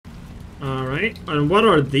Alright, and what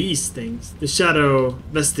are these things? The shadow In her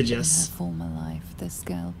vestiges. former life, this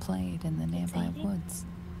girl played in the nearby woods.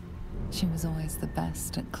 She was always the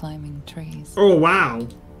best at climbing trees. Oh, wow.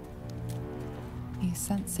 You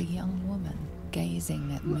sense a young woman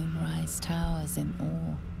gazing at moonrise towers in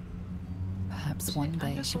awe. Perhaps one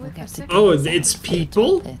day she will get to Oh, gaze it's out from the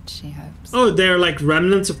people? top it, she hopes. Oh, they're like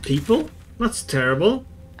remnants of people? That's terrible.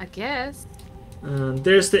 I guess.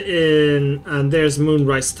 There's the inn, and there's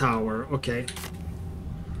Moonrise Tower. Okay.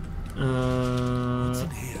 What's in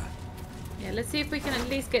here? Yeah, let's see if we can at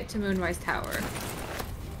least get to Moonrise Tower.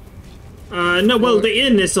 No, well, the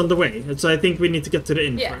inn is on the way, so I think we need to get to the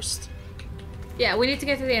inn Yeah. first. Yeah, we need to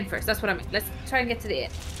get to the inn first. That's what I mean. Let's try and get to the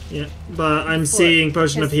inn. Yeah, but I'm Before- seeing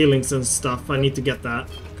Potion of yes. Healings and stuff. I need to get that.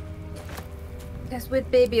 Because with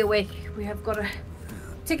baby awake, we have got a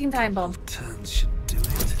ticking time bomb. Turns should do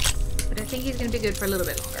it. But I think he's going to be good for a little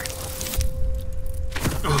bit longer.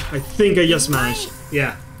 Oh, I think I just managed.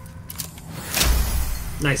 Yeah.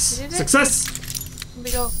 Nice. You did it? Success! Here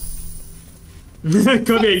we go.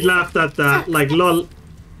 Cody laughed at that. Like, lol.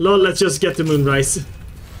 Lol, let's just get to Moonrise.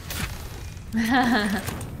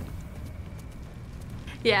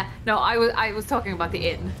 Yeah, no, I was talking about the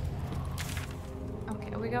inn.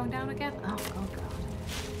 Okay, are we going down again? Oh god.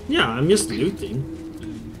 Yeah, I'm just looting.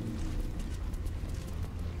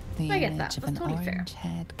 The I get image that. of That's an totally fair.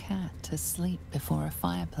 orange-haired cat asleep before a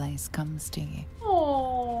fireplace comes to you.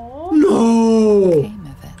 Oh. No! Came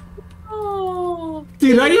of it. Oh.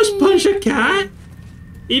 Did I just punch a cat?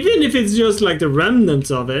 Even if it's just like the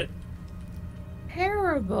remnants of it.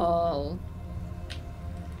 Terrible.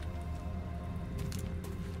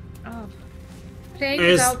 Oh. Playing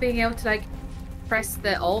Yes. without being able to like press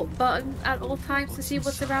the alt button at all times to see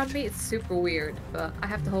what's around me, it's super weird. But I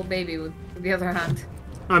have to hold baby with the other hand.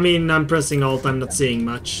 I mean, I'm pressing alt, I'm not seeing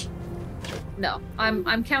much. No,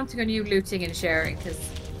 I'm counting on you looting and sharing because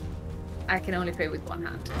I can only play with one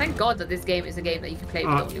hand. Thank God that this game is a game that you can play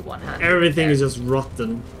with only one hand. Everything is just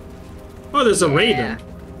rotten. Oh, there's a raiden.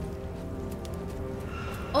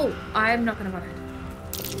 Oh, I'm not gonna run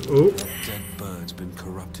it. Oh, Dead bird's been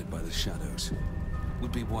corrupted by the shadows.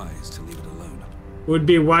 Would be wise to leave it alone. would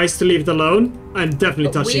be wise to leave it alone. I'm definitely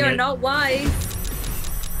But touching we are it. not wise.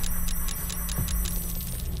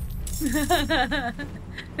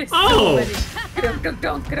 Oh!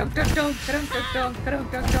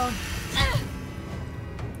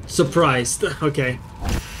 Surprised. Okay.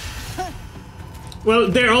 Well,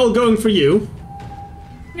 they're all going for you.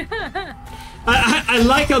 I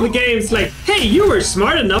like how the game's like, hey, you were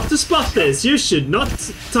smart enough to spot this. You should not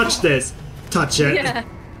touch this. Touch it. Yeah.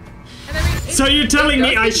 And I mean, So you're telling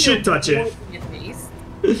me I should touch it?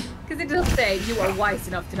 Because it does say you are wise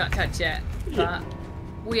enough to not touch it, but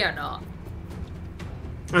we are not.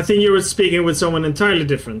 I think you were speaking with someone entirely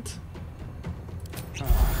different.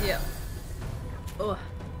 Yeah. Ugh.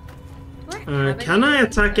 Can I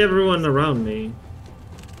attack everyone around me?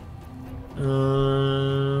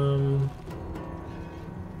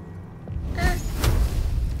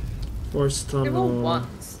 Force They're all tunnel.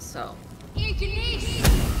 ones, so.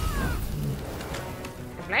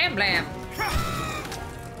 Blam blam.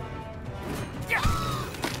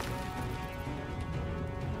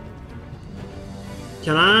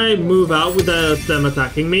 Can I move out without them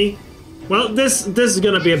attacking me? Well, this is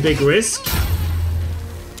gonna be a big risk.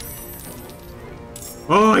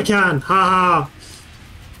 Oh, I can! Haha!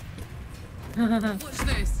 What's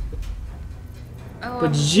this? Oh, But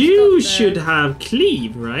I've you got the- should have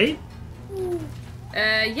cleave, right?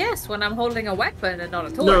 Yes, when I'm holding a weapon and not a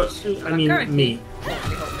torch. No, But I I'm mean currently me.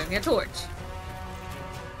 only holding a torch.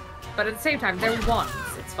 But at the same time, they're ones.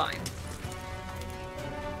 It's fine.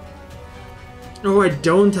 Oh, I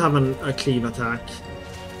don't have a cleave attack.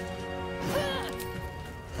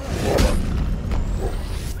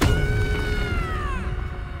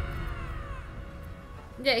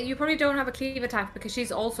 Yeah, you probably don't have a cleave attack because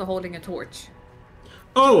she's also holding a torch.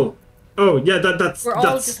 Oh! Oh, yeah, that's... We're all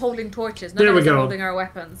that's, just holding torches. None There of we us are go. holding our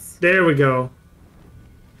weapons. There we go.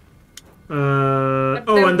 But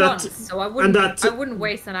Oh, they're and that... ones, so I wouldn't, that- I wouldn't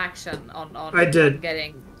waste an action on I did. on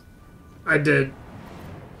getting. I did.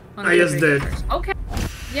 On I just delivering did. first. Okay.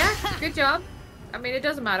 Yeah, good job. I mean, it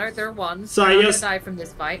doesn't matter. They're ones. So I They're not just- gonna die from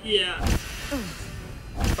this fight, Yeah.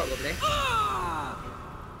 probably.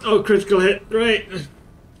 Oh, critical hit. Right.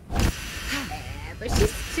 But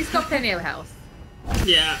she's got plenty of health.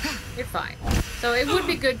 Yeah. You're fine. So it would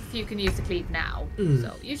be good if you can use the cleave now. Mm.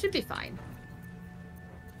 So you should be fine.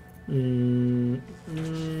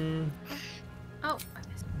 Oh, I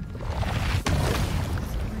missed.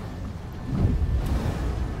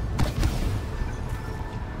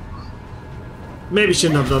 Maybe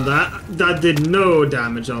shouldn't have done that. That did no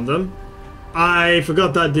damage on them. I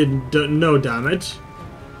forgot that did no damage.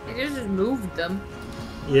 It just moved them.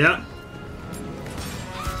 Yeah.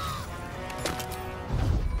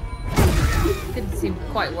 Didn't seem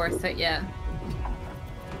quite worth it, yeah.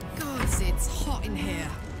 Gods, it's hot in here.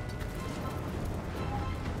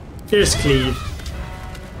 Here's Cleve.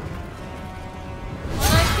 Well,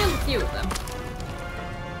 I killed a few of them.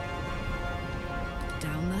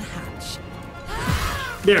 Down the hatch.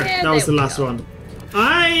 There, Yeah, that was the there we last go. one.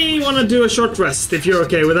 I want to do a short rest, if you're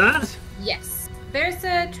okay with that. Yes. There's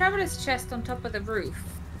a traveler's chest on top of the roof.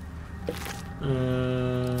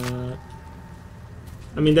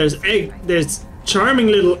 I mean, there's egg. There's charming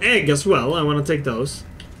little egg as well. I want to take those.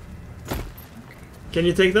 Can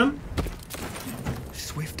you take them?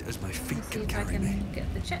 Swift as my feet Let's see can if I carry me. can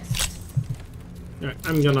get the chest. Alright,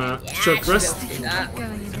 I'm gonna Yeah, short I should rest. be able to do that.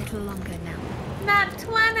 Going a little longer now. Not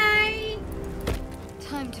 20!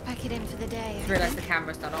 Time to pack it in for the day. I realised the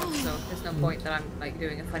camera's not on, so there's no point that I'm like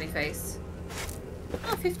doing a funny face.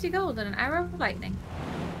 Oh, 50 gold and an arrow of lightning.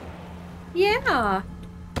 Yeah!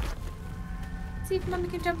 See if Mummy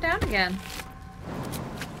can jump down again.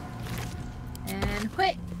 And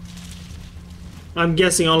wait. I'm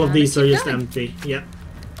guessing all of Now these let's are keep just going. empty. Yeah.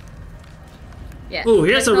 Yeah. Oh,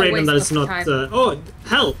 here's let's a not raven waste that is much not. time. Oh,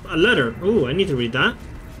 help! A letter. Oh, I need to read that.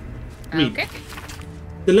 Read. Okay.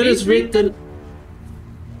 The letter is Please read written.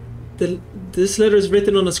 This letter is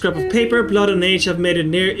written on a scrap of paper. Blood and age have made it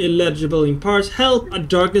near illegible in parts. Help! A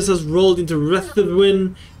darkness has rolled into wrath of the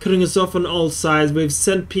wind, cutting us off on all sides. We've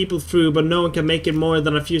sent people through, but no one can make it more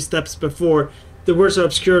than a few steps before. The words are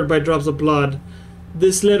obscured by drops of blood.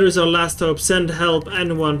 This letter is our last hope. Send help,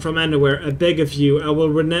 anyone from anywhere. I beg of you. I will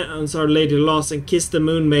renounce Our Lady lost and kiss the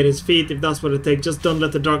Moon Maiden's feet if that's what it takes. Just don't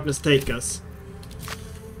let the darkness take us.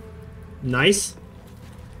 Nice.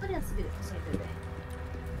 What else did it say today?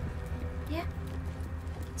 Yeah.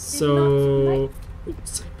 So,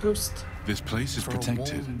 oops, post. This place is For a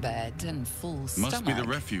protected. warm bed and full Must be the stomach,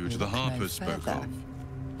 refuge we the look no Harpers spoke further.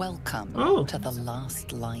 of. Welcome Oh. to the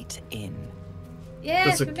Last Light Inn.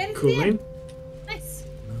 Yes, That's we made a it cool to the name. end. Nice.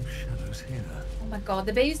 No shadows here. Oh my god,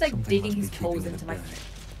 the baby's like Something digging must his be keeping toes it into at my bay.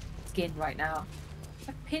 skin right now.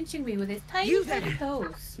 Like pinching me with his tiny You tiny there.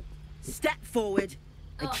 toes. Step forward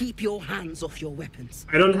and Oh. keep your hands off your weapons.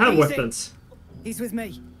 I don't have Easy. weapons. He's with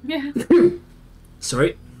me. Yeah.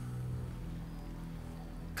 Sorry.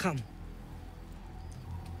 Come.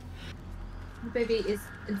 The baby is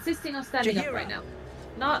insisting on standing up Jahira. right now.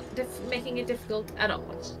 Not making it difficult at all.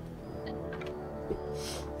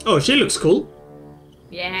 Oh, she looks cool.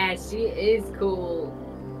 Yeah, she is cool.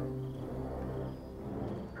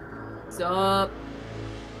 Sup?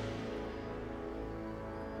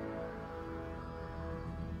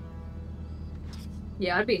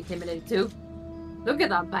 Yeah, I'd be intimidated too. Look at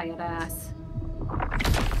that banging ass.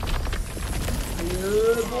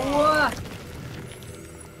 Yeah, boy.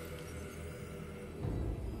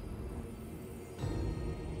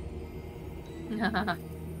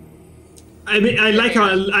 I mean, I like how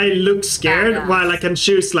I look scared Badass. while I can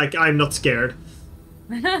choose like I'm not scared.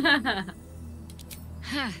 A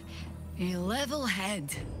level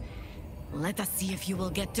head. Let us see if you will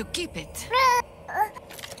get to keep it.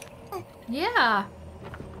 Yeah.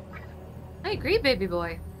 I agree, baby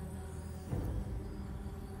boy.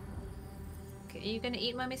 Okay, are you gonna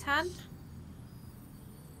eat Mummy's hand?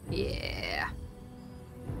 Yeah.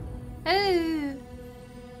 Oh,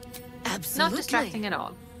 Absolutely. not distracting at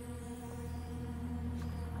all.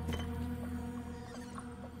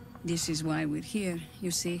 This is why we're here,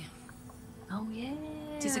 you see. Oh yeah.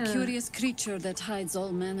 It is a curious creature that hides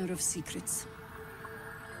all manner of secrets.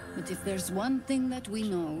 But if there's one thing that we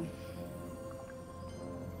know,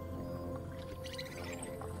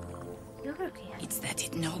 You're okay. it's that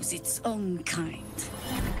it knows its own kind.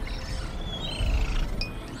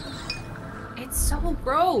 It's so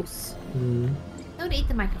gross. Don't eat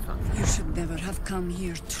the microphone. You should never have come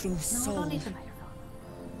here, true No, soul. don't eat the microphone.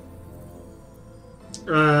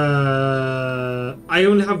 I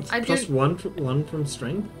only have I plus do- one from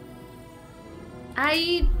strength.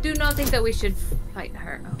 I do not think that we should fight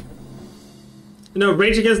her. Oh. No,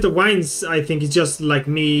 Rage Against the Wines, I think, is just like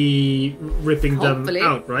me ripping Hopefully. them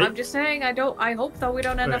out, right? I'm just saying, I hope that we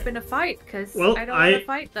don't end Right. up in a fight, because Well, I don't want to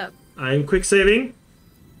fight them. I'm quick saving.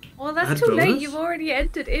 Well, that's Add too late. bonus? You've already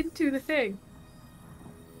entered into the thing.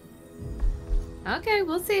 Okay,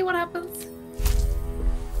 we'll see what happens.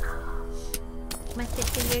 My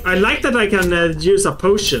finger. I like that I can use a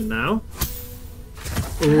potion now.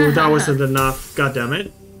 Oh, that wasn't enough. God damn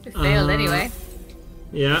it. It failed Uh, anyway.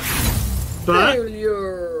 Yeah. But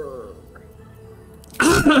Failure.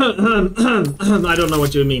 I don't know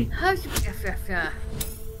what you mean.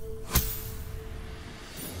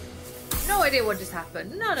 No idea what just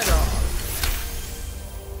happened. None at all.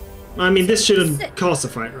 I mean, this shouldn't cause a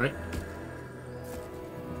fight, right?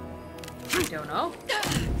 I don't know.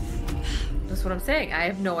 That's what I'm saying. I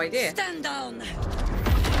have no idea. Stand down!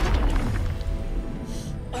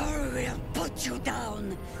 Or we'll put you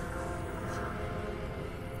down!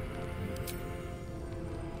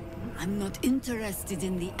 I'm not interested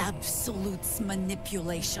in the Absolute's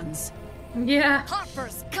manipulations. Yeah.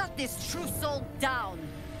 Harpers, cut this true soul down!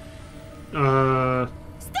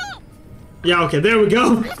 Stop! Yeah, okay, there we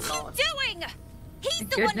go. What's he doing? He's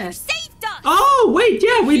the one who saved us! Oh, wait,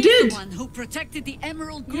 yeah, we did. The one who protected the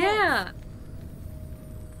Emerald Grove. Yeah.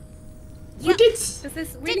 We did.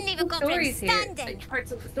 Didn't even go for him standing.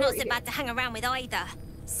 Parts of the Not story so bad to hang around with either.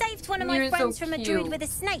 Saved one of my You're friends so from a cute. druid with a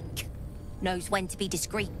snake. Knows when to be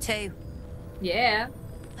discreet too. Yeah.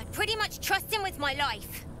 I pretty much trust him with my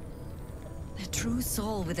life. A true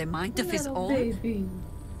soul with a mind of his Little own? baby.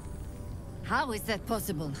 How is that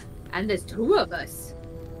possible? And there's two of us.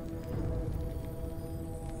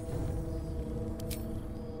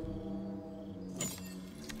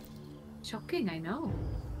 Shocking, I know.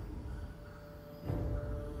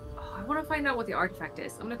 Oh, I want to find out what the artifact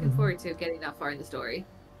is. I'm looking forward to getting that far in the story.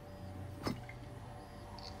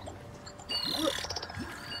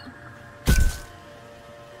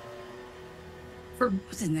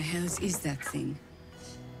 What in the hells is that thing?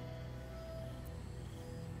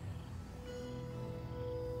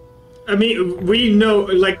 I mean, we know,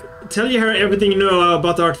 like, tell her everything you know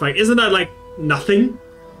about the artifact. Isn't that, like, nothing?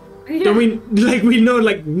 Yeah. Don't we, like, we know,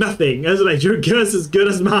 like, nothing. It's like, your guess is good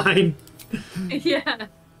as mine. Yeah.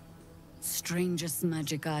 Strangest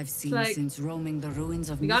magic I've seen like- since roaming the ruins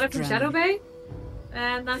of We got it from Mithran. Shadow Bay.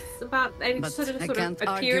 And that's about, and it But sort of I can't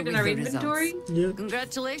argue appeared in with our the inventory. Yeah.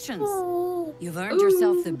 Congratulations. You've earned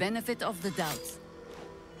yourself the benefit of the doubt.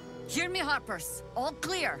 Hear me, Harpers. All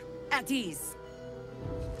clear. At ease.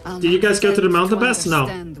 Did you guys go to the mountain pass? No.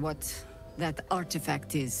 Understand what that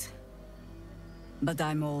artifact is. But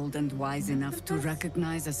I'm old and wise enough to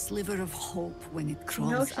recognize a sliver of hope when it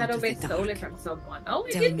crawls No, out Shadow of Bay the stole dark. it from someone. Oh,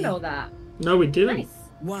 we Tell didn't me. know that. No, we didn't. Nice.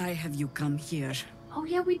 Why have you come here? Oh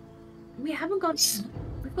yeah, we haven't got.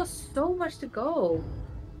 We've got so much to go.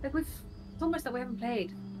 Like we've so much that we haven't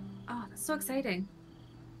played. Oh, that's so exciting.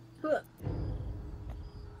 Ugh.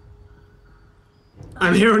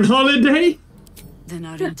 I'm here on holiday. Then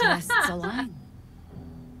our interests align.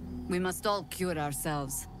 We must all cure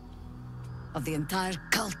ourselves of the entire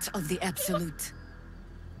cult of the Absolute.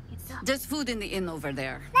 There's food in the inn over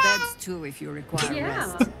there. Beds too if you require Yeah.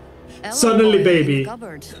 rest. Ella Suddenly, boy baby. in the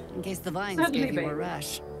cupboard, in case the vines Suddenly, gave you a baby.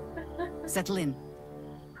 rash. Settle in.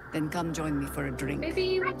 Then come join me for a drink. Maybe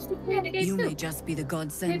you actually play the game You too. may just be the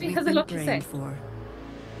godsend Maybe we've has a been lot to praying say. for.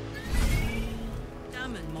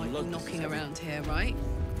 Damon might be knocking around here, right?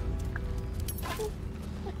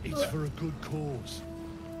 It's for a good cause.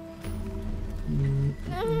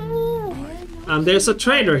 And there's a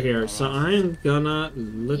trader here, so I'm gonna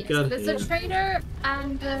look Yes, at there's him. a trader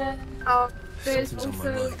and there's Something's on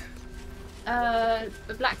my also mind.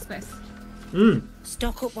 a blacksmith.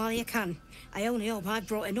 Stock up while you can. I only hope I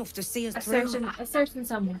brought enough to see us A through. certain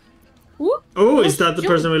someone. Whoop. Oh, is that the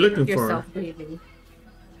Don't person we're give looking for? yourself, baby.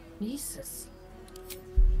 Jesus.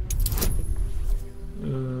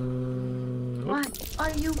 Why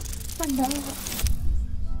are you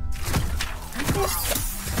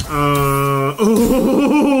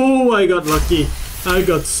Oh, I got lucky. I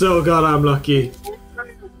got so goddamn lucky.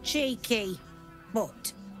 Cheeky.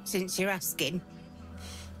 But, since you're asking,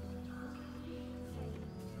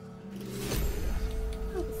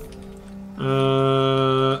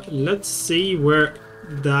 Let's see where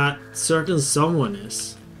that certain someone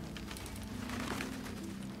is.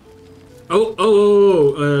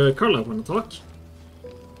 Carla, wanna talk?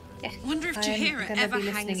 Wonder if Jahira ever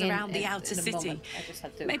hangs around the outer city.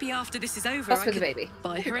 Maybe after this is over, That's I for the could baby.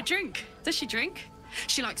 buy her a drink. Does she drink?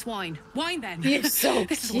 She likes wine. Wine then. You're so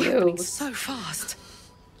This is all happening cute. so fast.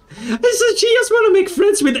 So she just want to make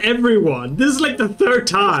friends with everyone. This is like the third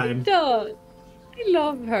time. Don't. I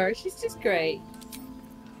love her. She's just great.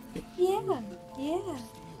 Yeah.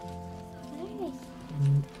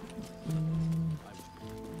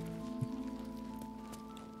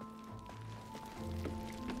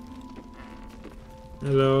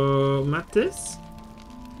 Hello, Mattis?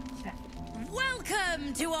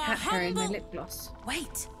 Welcome to our Cat hair in my humble... lip gloss.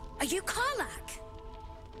 Wait, are you Karlak?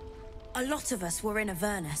 A lot of us were in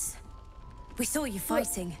Avernus. We saw you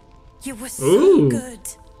fighting. You were so Ooh. good.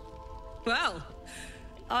 Well,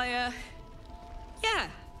 yeah.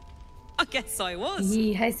 I guess I was.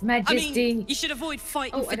 His Majesty. I mean, you should avoid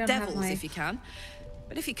fighting for devils if you can.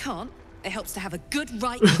 But if you can't, it helps to have a good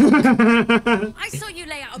right. I saw you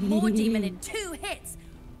lay out a Moor demon in 2 hits.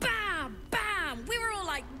 Bam, bam. We were all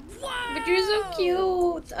like, "Whoa!" But you're so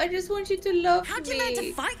cute. I just want you to love me. How'd you learn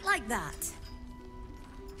to fight like that?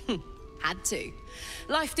 Had to.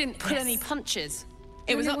 Life didn't pull any punches.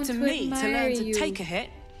 It was up to me to learn to take a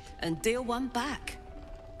hit and deal one back.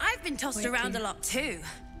 I've been tossed around a lot too.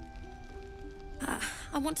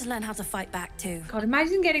 I want to learn how to fight back too. God,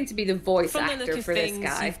 imagine getting to be the voice actor for this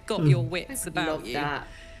guy. You've got your wits about you. That.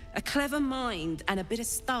 A clever mind and a bit of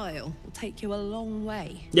style will take you a long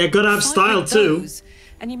way. Yeah, gotta have style too.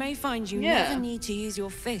 And you may find you never need to use your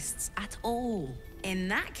fists at all. In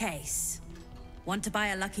that case, want to buy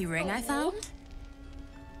a lucky ring I found?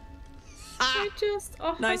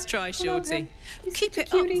 Nice try, Shorty. Keep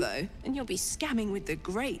it up though, and you'll be scamming with the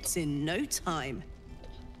greats in no time.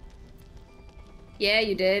 Yeah,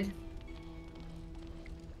 you did.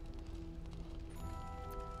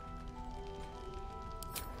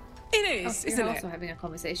 It is, isn't it? We're also having a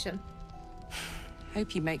conversation.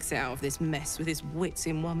 Hope he makes it out of this mess with his wits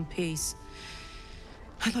in one piece.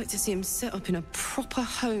 I'd like to see him set up in a proper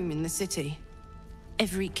home in the city.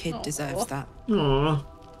 Every kid deserves that. Aww.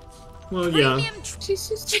 Well, yeah. She's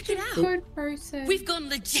just check it out. Good person. We've gone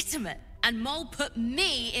legitimate, and Mole put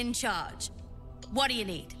me in charge. What do you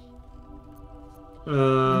need?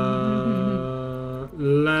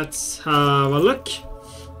 Let's have a look.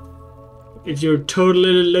 If you're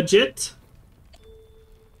totally legit.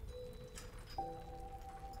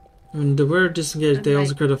 When the word disengaged, they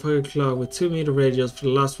also create a fire cloak with 2-meter radius for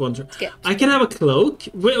the last one. I can have a cloak?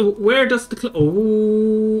 Where does the cloak...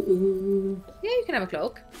 Oh. Yeah, you can have a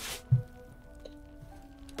cloak.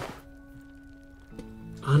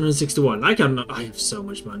 161. I have so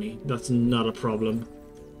much money. That's not a problem.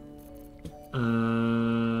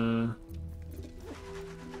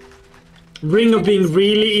 Ring of being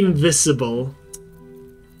really invisible.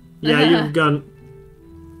 Yeah, you've gone.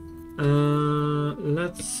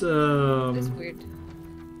 Let's That's weird.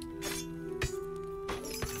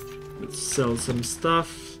 Let's sell some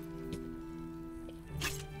stuff.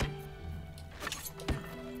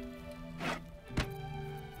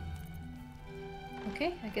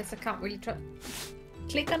 Okay, I guess I can't really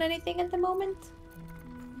click on anything at the moment.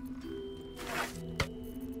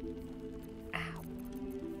 Ow.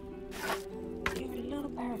 You're a little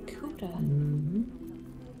barracuda.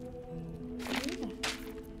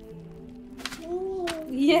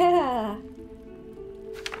 Yeah.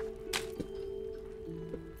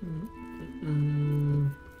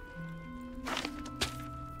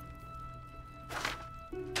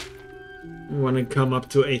 Want to come up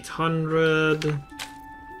to 800.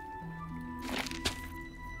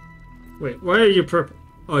 Wait, why are you purple?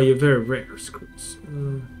 Oh, you're very rare, Scrolls.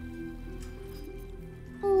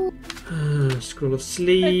 Scroll of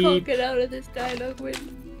sleep. I can't get out of this dialogue window.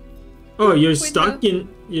 Oh, you're stuck in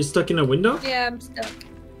a window? Yeah, I'm stuck.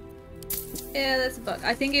 Yeah, that's a bug.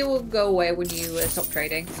 I think it will go away when you stop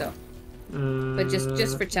trading. So, but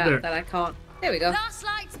just for chat, that I can't. There we go. Last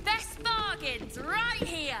night's best bargains right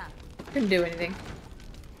here. Couldn't do anything.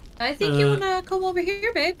 I think you wanna come over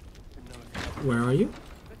here, babe. Where are you?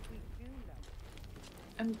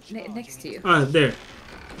 I'm next to you. Ah, there.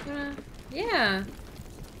 Yeah.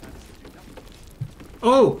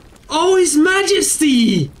 Oh! Oh, His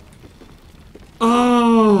Majesty!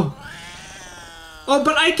 Oh! Oh,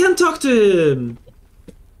 but I can talk to him.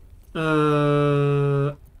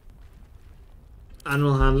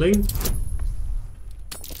 Animal handling.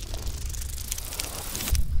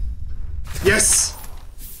 Yes!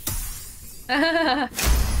 Yeah,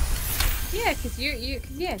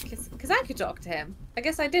 because I could talk to him. I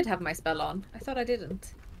guess I did have my spell on. I thought I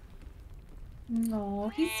didn't. No,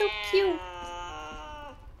 he's so cute.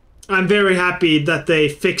 I'm very happy that they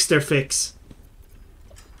fixed their fix.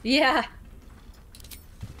 Yeah.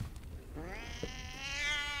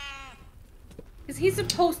 Because he's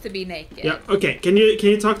supposed to be naked. Yeah. Okay. Can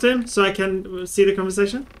you talk to him so I can see the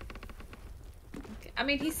conversation? I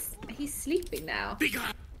mean, he's sleeping now. Be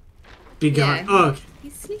gone. Yeah, oh, okay.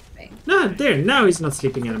 He's sleeping. No, there. Now he's not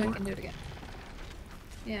sleeping anymore. I can do it again.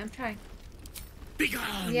 Yeah, I'm trying. Be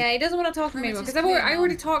gone. Yeah, he doesn't want to talk to me anymore because I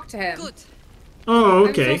already talked to him. Good. Oh,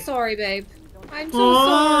 okay. I'm so sorry, babe. I'm so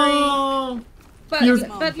sorry.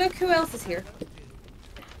 But look who else is here.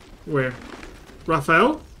 Where?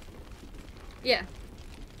 Raphael? Yeah.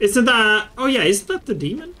 Isn't that... Oh yeah, isn't that the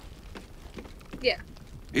demon? Yeah.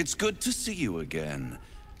 It's good to see you again.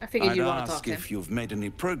 I figured I'd you want to talk ask to him. if you've made any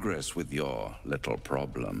progress with your little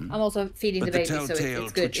problem. I'm also feeding the But baby, so telltale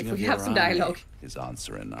it's good twitching if of we have your some eye dialogue. is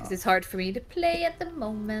answer enough. Because it's hard for me to play at the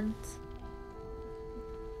moment.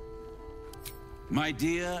 My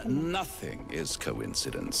dear, nothing is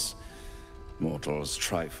coincidence. Mortals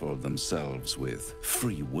trifle themselves with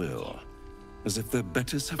free will, as if their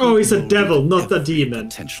betters have. Oh, he's a devil, not a demon.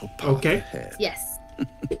 Potential path Okay. ahead. Yes.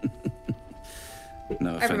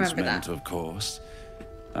 No I offense remember meant, that. of course.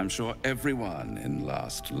 I'm sure everyone in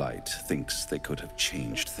Last Light thinks they could have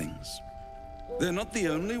changed things. They're not the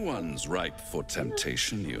only ones ripe for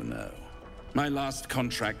temptation, you know. My last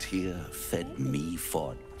contract here fed me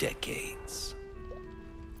for decades.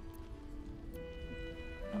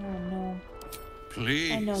 Oh no.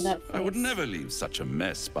 Please, I know that I would face. never leave such a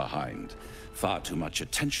mess behind. Far too much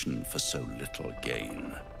attention for so little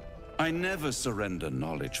gain. I never surrender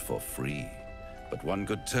knowledge for free. But one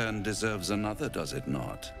good turn deserves another, does it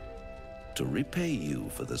not? To repay you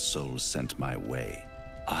for the souls sent my way,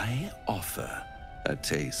 I offer a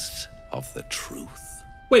taste of the truth.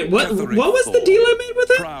 Wait, what? Catherine What was the Thorne, deal I made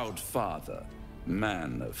with it? Proud father,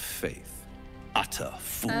 man of faith, utter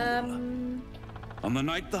fool. On the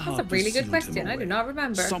night the That's a Harpers really good sealed him question. I do away, not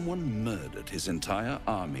remember. Someone murdered his entire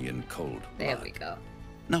army in cold There blood. we go.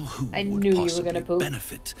 Now who I would knew you were possibly gonna poop.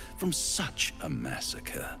 benefit from such a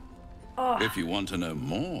massacre? Oh. If you want to know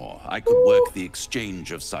more, I could work the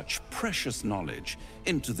exchange of such precious knowledge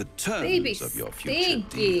into the terms Baby of your future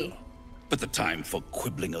stinky. deal. But the time for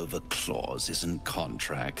quibbling over clauses and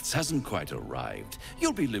contracts hasn't quite arrived.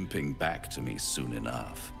 You'll be limping back to me soon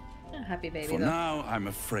enough. Oh, happy baby For though. now, I'm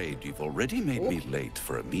afraid you've already made me late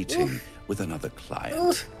for a meeting with another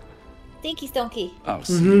client. Stinky stonky. I'll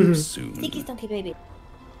see you soon. Stinky stonky baby.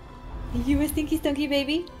 You a stinky stonky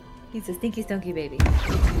baby? He's a stinky stonky baby.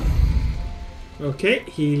 Okay,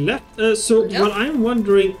 he left. So Yep. what I'm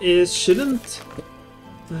wondering is, shouldn't...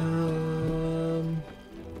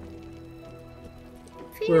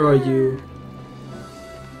 where are you?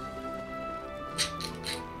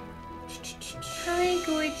 Hi,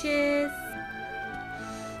 gorgeous.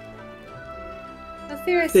 Oh,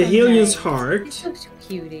 there is The so Helion's nice. heart. You're such a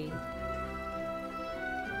cutie.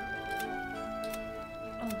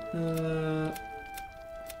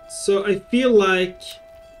 So I feel like...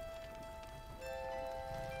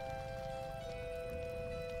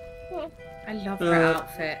 I love her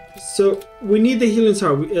outfit. So we need the Helion's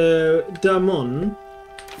heart. Damon.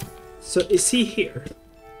 So is he here?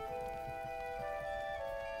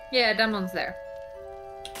 Yeah, Damon's there.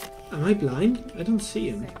 Am I blind? I don't see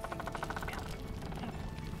him.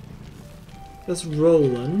 That's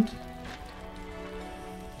Roland.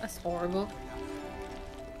 That's horrible.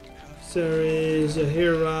 There is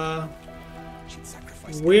Ahira.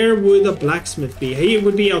 Where would a blacksmith be? He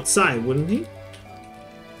would be outside, wouldn't he?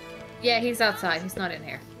 Yeah, he's outside. He's not in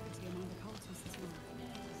here.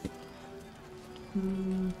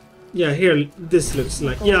 Yeah, here, this looks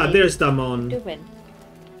like... Yeah, there's Damon. Doing.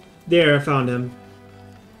 There, I found him.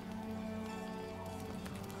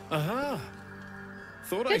 Aha!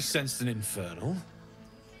 Thought I sensed an infernal.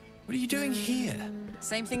 What are you doing here?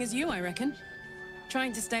 Same thing as you, I reckon.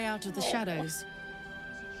 Trying to stay out of the shadows.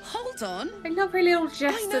 Hold on. I love her little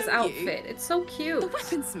Jester's know you. outfit. It's so cute. The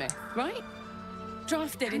weaponsmith, right?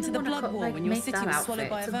 Drafted into the Kinda blood wanna war like, when your make city that was swallowed outfit.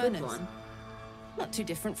 by It's a a good Avernus. one. Not too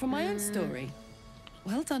different from my own story.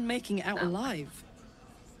 Well done making it out alive.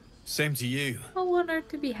 Same to you. I want her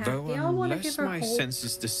to be happy. Though I want to give unless her my hope.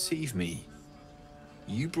 senses deceive me,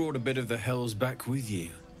 you brought a bit of the hells back with you.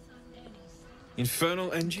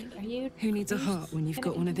 Infernal engine? Are you? Who needs a heart when you've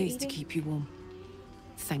got one of these to eating? keep you warm?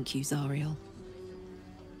 Thank you, Zariel.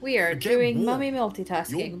 We are Forget doing war. mummy You're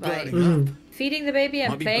multitasking by burning up. feeding the baby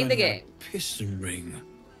and Might be playing the burning game. a piston ring.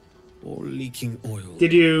 Or leaking oil.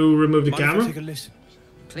 Did you remove the Mind if I camera? take a listen?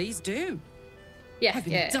 Please do. Yeah, I've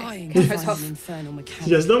been yeah. dying yeah. to Turns find off. an infernal mechanic.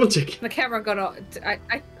 Just double check. The camera got off.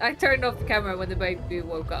 I turned off the camera when the baby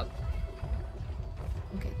woke up.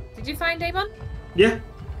 Okay. Did you find Damon? Yeah.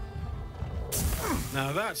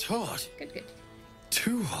 Now that's hot. Good, good.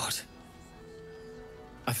 Too hot.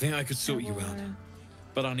 I think I could sort you out.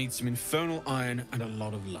 But I'll need some infernal iron and a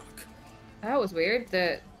lot of luck. That was weird.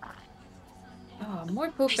 Oh, more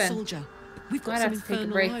Hey, pooping. soldier, we've got Might some have to take a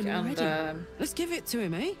infernal break iron and already. Let's give it to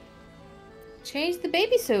him, eh? change the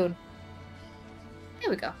baby soon. There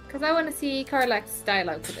we go. Because I want to see Carlax's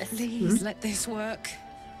dialogue for this. Please let this work.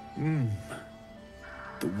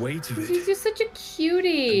 The weight of He's it. just such a And that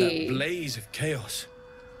cutie. blaze of chaos.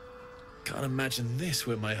 Can't imagine this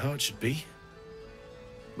where my heart should be.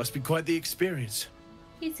 Must be quite the experience.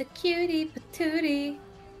 He's a cutie patootie.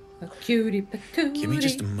 A cutie patootie. Give me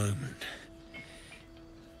just a moment.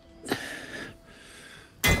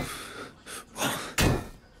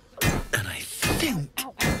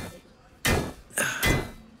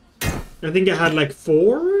 I think I had like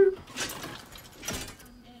 4.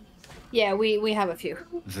 Yeah, we have a few.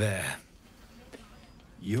 There.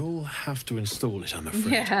 You'll have to install it, I'm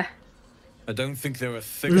afraid. Yeah. I don't think there are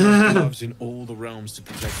thick enough gloves in all the realms to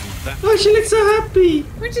protect me that. Oh, she looks so happy.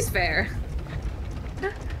 Which is fair.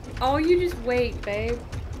 Oh, you just wait, babe.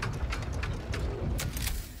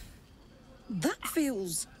 That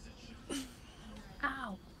feels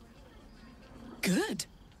Ow. good.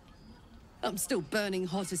 I'm still burning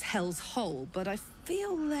hot as hell's hole, but I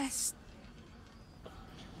feel less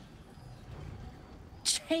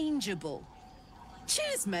changeable.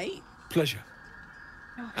 Cheers, mate. Pleasure.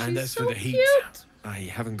 Oh, And she's as so for the heat, cute. I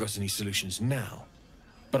haven't got any solutions now,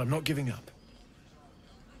 but I'm not giving up.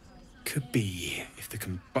 Could be if the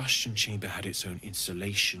combustion chamber had its own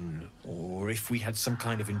insulation, or if we had some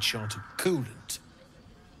kind of enchanted coolant.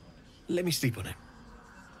 Let me sleep on it.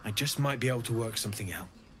 I just might be able to work something out.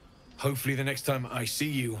 Hopefully the next time I see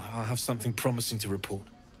you, I'll have something promising to report.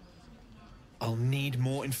 I'll need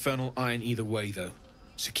more infernal iron either way, though,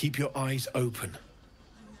 so keep your eyes open.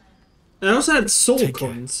 I also had soul Take care.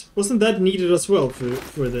 coins. Wasn't that needed as well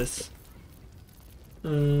for this?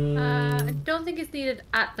 I don't think it's needed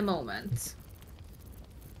at the moment.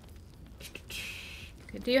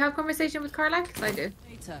 Okay, do you have conversation with Karlak? 'Cause I do.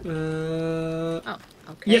 Oh,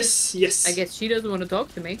 okay. Yes. I guess she doesn't want to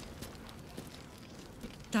talk to me.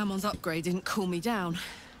 Damon's upgrade didn't cool me down,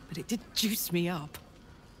 but it did juice me up.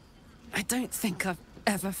 I don't think I've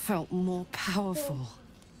ever felt more powerful.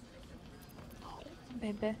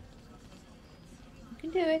 Baby. You can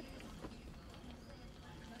do it.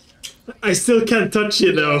 I still can't touch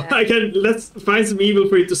you though. Yeah. I can. Let's find some evil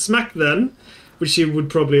for you to smack then, which she would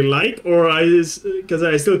probably like. Or because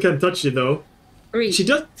I still can't touch you though. 3. She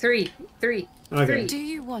does. 3. Okay. Do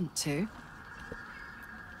you want to?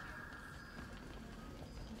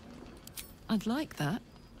 I'd like that.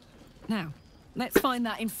 Now, let's find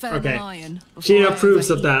that infernal Okay. iron. She before I approves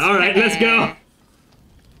of that. overheat. All right, let's go.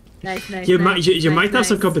 Nice. You might have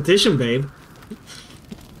some competition, babe.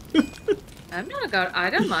 I'm not going. I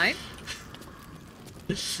don't mind.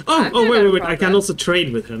 Oh, I've never had a wait. I can problem. also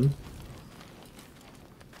trade with him.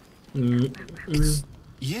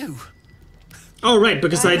 You? Oh, right,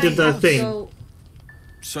 because I did the thing.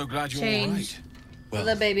 So glad you're all Change right. Well,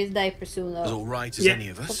 the baby's diaper soon, as though. all right as Yeah. any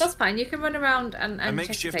of But us. that's fine. You can run around and A check the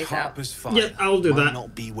makeshift place out. harper's fire Yeah, I'll do might that.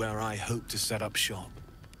 not be where I hope to set up shop.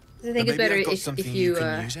 I think But it's maybe better I've got if something you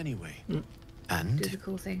can use anyway. do the And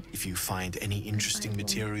cool thing. if you find any interesting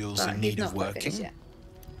materials But in he's need not of quite finished working, yet.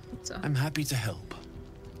 So. I'm happy to help.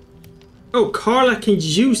 Oh, Carla can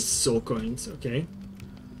use soul coins. Okay.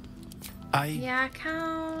 I Yeah, I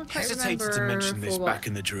can't quite hesitated to remember mention this for back what.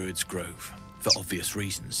 in the Druid's Grove, for obvious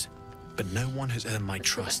reasons. But no one has earned my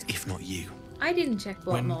trust if not you. I didn't check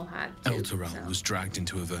what When Mole had. El too, Terrell so. was dragged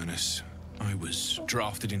into Avernus, I was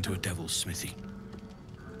drafted into a devil's smithy.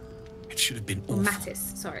 It should have been awful.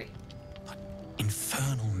 Mattis, sorry.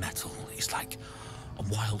 Infernal metal is like a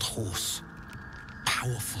wild horse.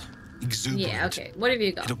 Powerful, exuberant. Yeah, okay. What have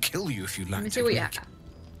you got? It'll kill you if you lack Let me see what you technique. have.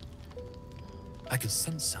 I can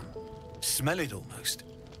sense some. Smell it almost.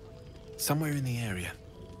 Somewhere in the area.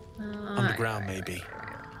 Underground, maybe.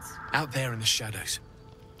 Out there in the shadows.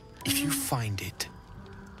 If you find it,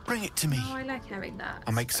 bring it to me. Oh, I like having that.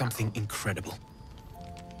 I'll make spell. something incredible.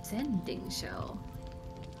 Sending shell.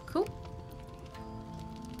 Cool.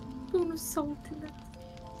 Spoon of salt in that.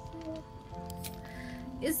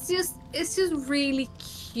 It's just really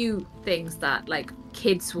cute things that like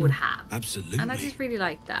kids would have. Absolutely. And I just really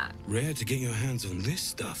like that. Rare to get your hands on this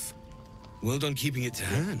stuff. Well done keeping it to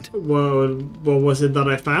hand. Well, what was it that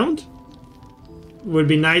I found? Would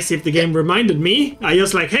be nice if the game reminded me. I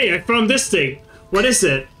just like, hey, I found this thing. What is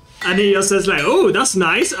it? And he just says like, oh, that's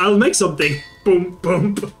nice. I'll make something. Boom,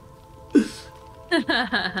 boom.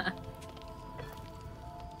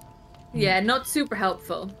 Yeah, not super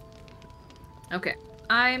helpful. Okay,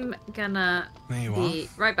 I'm gonna There you be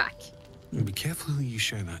right back. are. Be careful who you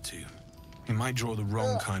show that to. It might draw the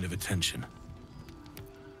wrong kind of attention.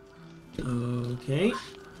 Okay.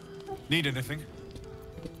 Need anything?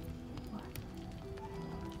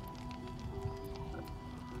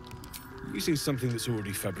 Using something that's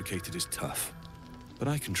already fabricated is tough, but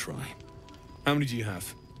I can try. How many do you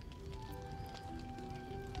have?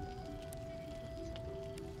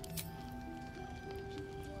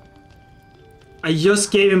 I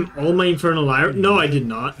just gave him all my infernal iron. No, I did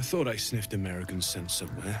not. I thought I sniffed American scent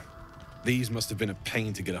somewhere. These must have been a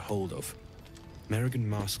pain to get a hold of. American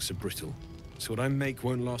masks are brittle, so what I make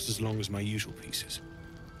won't last as long as my usual pieces.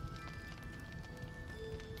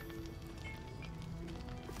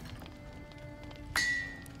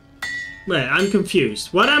 Wait, I'm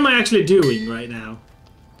confused. What am I actually doing right now?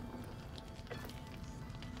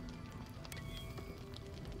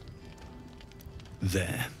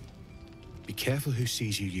 There. Be careful who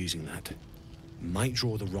sees you using that. Might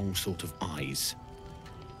draw the wrong sort of eyes.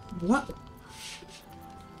 What?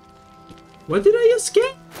 What did I just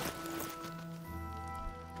get?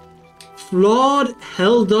 Flawed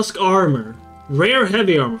Helldusk armor. Rare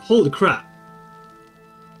heavy armor. Holy crap.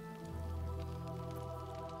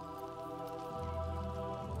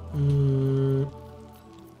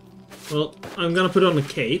 Well, I'm gonna put on a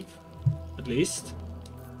cape. At least.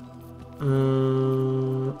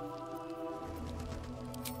 I'm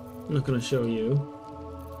not gonna show you.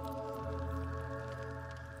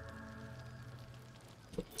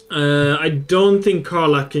 I don't think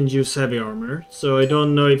Karlach can use heavy armor, so I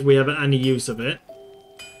don't know if we have any use of it.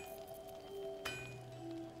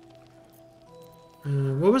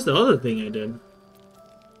 What was the other thing I did?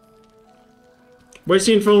 Where's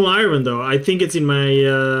the Infernal Iron though? I think it's in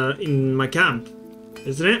my camp,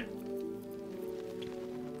 isn't it?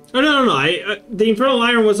 Oh no! The Infernal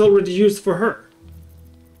Iron was already used for her.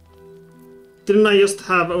 Didn't I just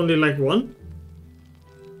have only like one?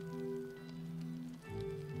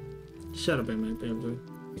 Shadowbane might be able to.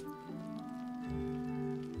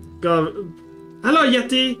 God. Hello,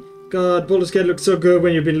 Yeti! God, Baldur's Gate looks so good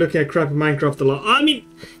when you've been looking at crappy Minecraft a lot. I mean,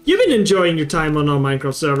 you've been enjoying your time on our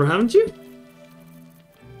Minecraft server, haven't you?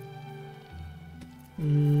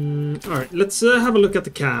 Alright, let's have a look at the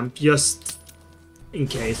camp, just in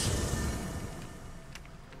case.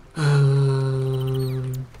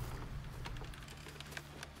 And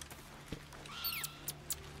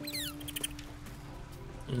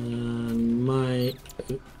my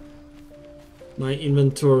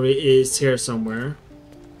inventory is here somewhere.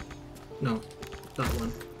 No, that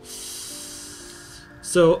one.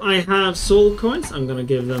 So I have soul coins. I'm gonna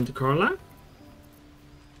give them to Karlach.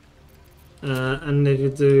 And if you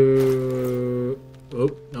do... Oh,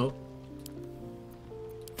 no.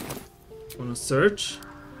 Wanna search?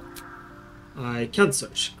 I can't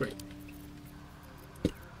search. Great.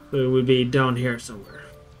 So it will be down here somewhere.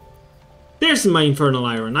 There's my Infernal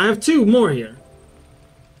Iron. I have 2 more here.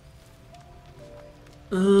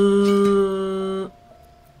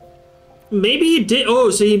 Maybe he did. Oh,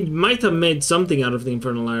 so he might have made something out of the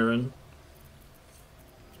Infernal Iron.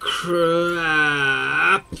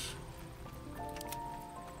 Crap.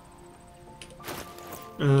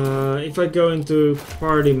 If I go into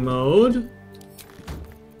party mode,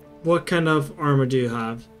 what kind of armor do you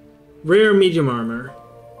have? Rare medium armor.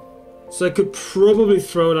 So I could probably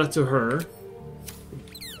throw that to her.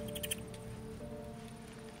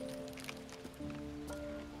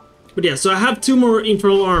 But yeah, so I have 2 more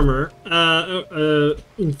infernal armor,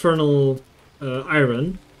 infernal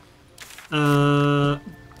iron. How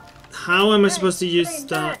am I supposed to use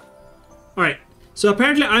that? Alright, so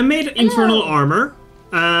apparently I made infernal armor.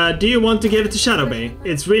 Do you want to give it to Shadowbane?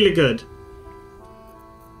 It's really good.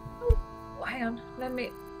 Oh, hang on, let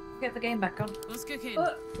me get the game back on. What's cooking?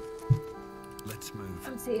 Let's move.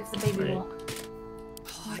 And see if the baby will.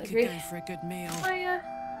 Oh, I could go for a good meal.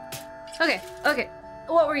 Okay.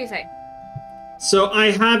 What were you saying? So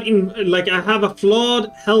I have I have a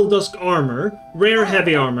flawed Helldusk armor, rare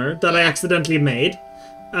heavy armor that I accidentally made.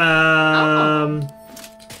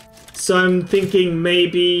 So I'm thinking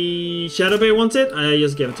maybe Shadowbane wants it. I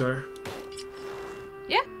just give it to her.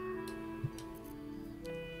 Yeah.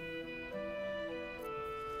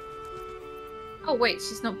 Oh wait,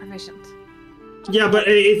 she's not proficient. Yeah, but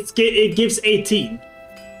it gives 18.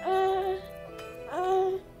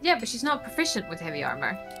 Yeah, but she's not proficient with heavy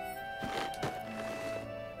armor.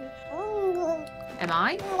 Am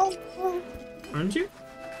I? Aren't you?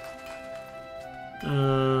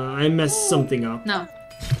 I messed something up. No.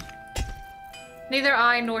 Neither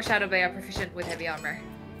I nor Shadowbane are proficient with heavy armor.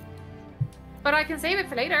 But I can save it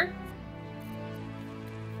for later.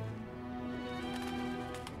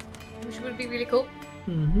 Which would be really cool.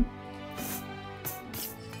 Mm-hmm.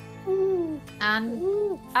 And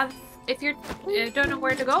if you don't know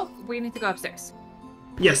where to go, we need to go upstairs.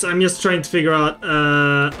 Yes, I'm just trying to figure out.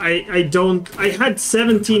 I had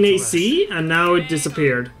 17 AC and now it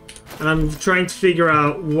disappeared, and I'm trying to figure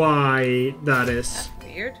out why that is. That's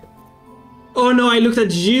weird. Oh no, I looked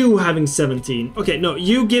at you having 17. Okay, no,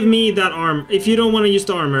 you give me that arm. If you don't want to use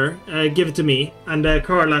the armor, give it to me, and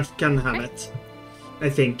Karlach can have it. I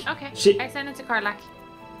think. Okay, I send it to Karlach.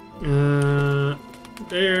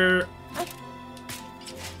 There.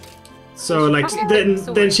 So like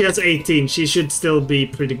then she has 18. She should still be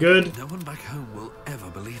pretty good. No one back home will ever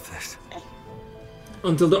believe this.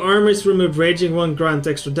 Until the armor is removed, raging one grants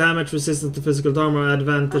extra damage, resistance to physical armor,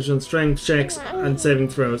 advantage on strength checks, and saving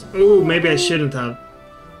throws. Oh, maybe I shouldn't have.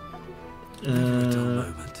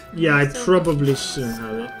 Yeah, I probably shouldn't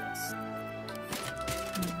have it.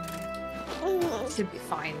 Should be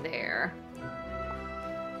fine there.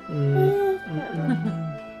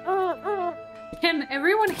 Can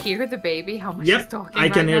everyone hear the baby? How much he's talking I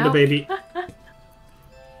can right hear now? the baby.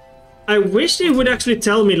 I wish they would actually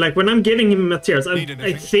tell me, like, when I'm giving him materials. I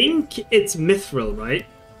think it's mithril, right?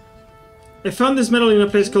 I found this metal in a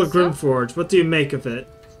place called Grimforge. What do you make of it?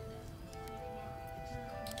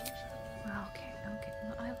 Okay.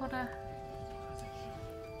 I wanna...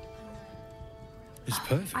 It's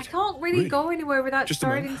perfect. I can't really go anywhere without Just a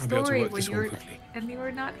moment, starting I'll be able to story work when this one you're... quickly. And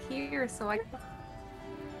you're not here, so I...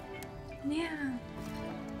 Yeah.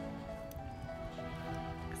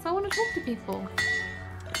 Because I want to talk to people.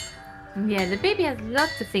 Yeah, the baby has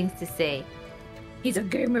lots of things to say. He's a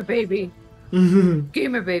gamer baby.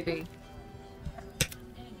 Gamer baby.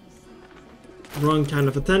 Wrong kind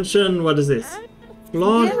of attention. What is this?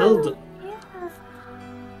 Flawed held.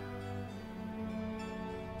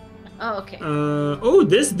 Oh, okay. Oh,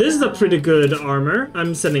 this is a pretty good armor.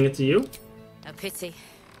 I'm sending it to you. A pity.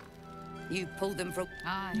 You pulled them from...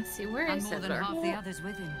 Let's see, where and is more than Settler? half the others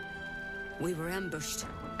with him. We were ambushed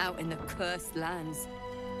out in the cursed lands.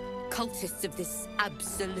 Cultists of this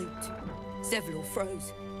absolute. Several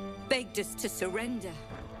froze, begged us to surrender.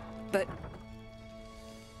 But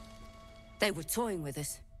they were toying with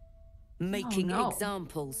us, making no.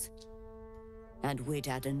 examples. And we'd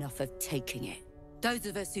had enough of taking it. Those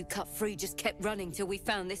of us who cut free just kept running till we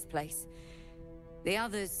found this place. The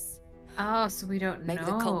others... Oh, so we don't know. Maybe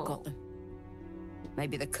the cult got them.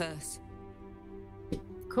 Maybe the curse.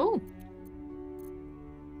 Cool.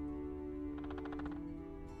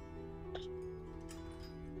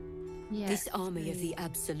 Yes, This army of the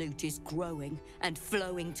Absolute is growing and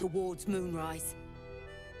flowing towards Moonrise.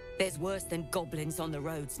 There's worse than goblins on the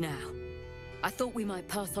roads now. I thought we might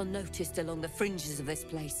pass unnoticed along the fringes of this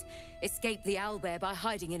place, escape the owlbear by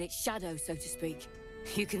hiding in its shadow, so to speak.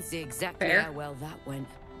 You can see exactly Fair. how well that went.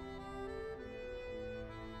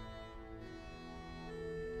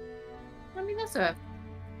 I mean, that's a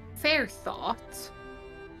fair thought.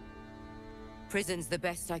 Prison's the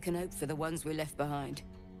best I can hope for the ones we left behind.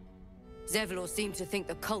 Zevlor seemed to think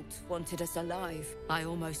the cult wanted us alive. I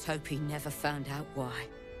almost hope he never found out why.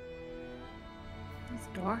 It's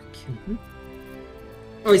dark.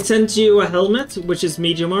 Oh, I sent you a helmet, which is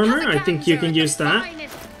medium armor. I think you can use that.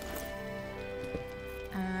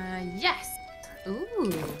 Yes.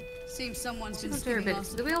 Ooh. Seems someone's been Physical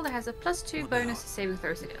durability. The wielder has a +2 bonus to saving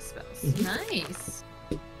throws against spells. Nice.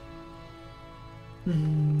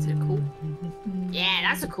 Is it cool? Yeah,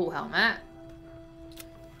 that's a cool helmet.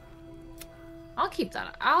 I'll keep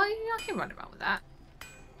that. I can run around with that.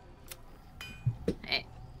 Hey,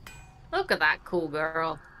 look at that cool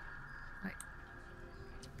girl. Right.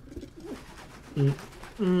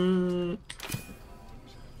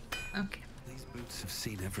 Okay. These boots have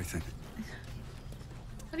seen everything.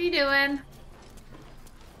 What are you doing?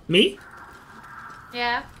 Me?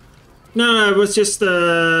 Yeah. No, I was just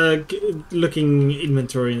looking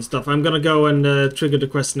inventory and stuff. I'm gonna go and trigger the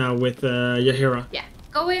quest now with Yahira. Yeah.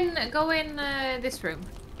 Go in this room.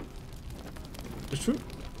 This room?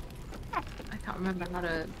 I can't remember how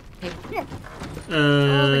to take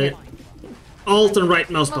Alt and right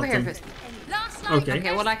mouse over here button. first. Okay.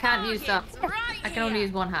 Okay, well I can't use that. I can only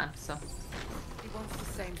use one hand, so. He wants the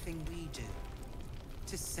same thing we do.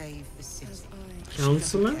 To save the city.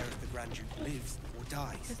 Counselor? She doesn't care if the Grand Duke lives or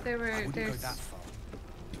dies. Because there were, I wouldn't go there's that far.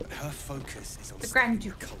 But her focus is on the Grand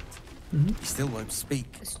Duke. cult. He still won't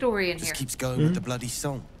speak. A story in Just here. keeps going with the bloody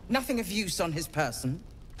song. Nothing of use on his person.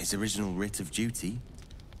 His original writ of duty,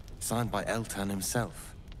 signed by Eltan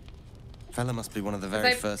himself. Fella must be one of the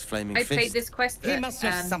very first flaming I fists. played this quest He must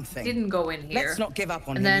have and something. didn't go in here. Let's not give up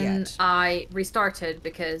on and him then yet. I restarted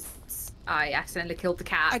because I accidentally killed the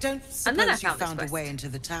cat. I don't and then I suppose you found this found a quest. way into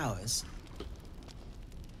the towers.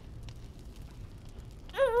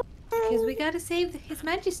 Because we gotta save His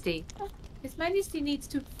Majesty. His Majesty needs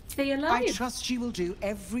to stay alive. I trust you will do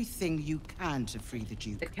everything you can to free the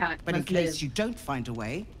Duke. The cat But in must case live. you don't find a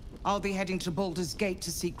way, I'll be heading to Baldur's Gate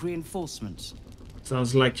to seek reinforcements.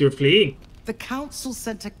 Sounds like you're fleeing. The council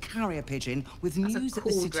sent a carrier pigeon with That's a news that the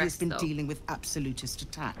cool city has dress, been though. dealing with absolutist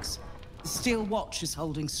attacks. The Steel Watch is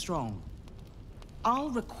holding strong. I'll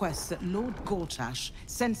request that Lord Gortash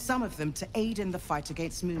send some of them to aid in the fight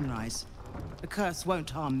against Moonrise. The curse won't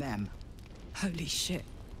harm them. Holy shit.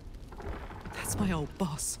 That's my old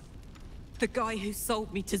boss. The guy who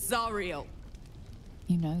sold me to Zariel.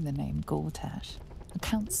 You know the name Gortash. a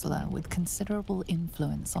councillor with considerable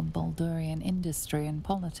influence on Baldurian industry and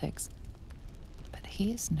politics. But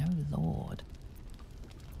he is no lord.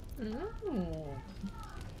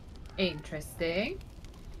 Interesting.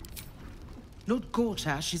 Lord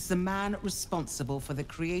Gortash is the man responsible for the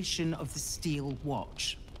creation of the Steel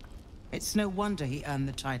Watch. It's no wonder he earned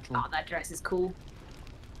the title. Oh, that dress is cool.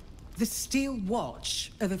 The Steel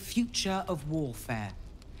Watch are the future of warfare.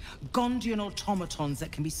 Gondian automatons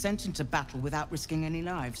that can be sent into battle without risking any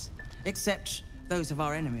lives. Except those of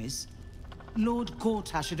our enemies. Lord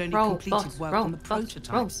Gortash had only completed work on the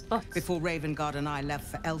prototypes before Ravengard and I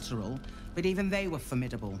left for Elturel, but even they were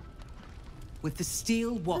formidable. With the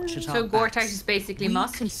Steel Watch at our backs, Gortash is basically we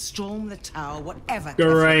Musk. can storm the tower, whatever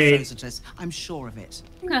Great. throws at us. I'm sure of it.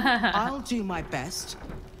 I'll do my best,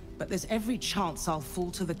 but there's every chance I'll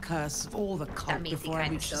fall to the curse or the cult before I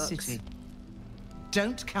reach the city.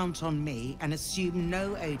 Don't count on me and assume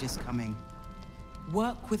no aid is coming.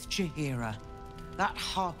 Work with Jaheira. That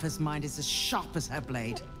harper's mind is as sharp as her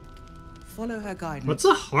blade. Follow her guidance. What's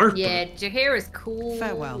a harper? Yeah, Jaheira is cool.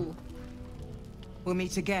 Farewell. We'll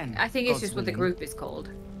meet again. I think it's God's just what the willing. group is called.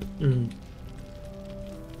 And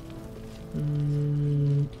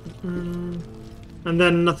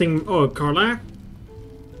then nothing. Oh, Karlach?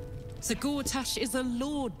 So Gortash is a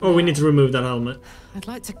lord. Oh, we now. need to remove that helmet. I'd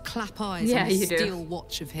like to clap eyes Yeah, on the you do. steel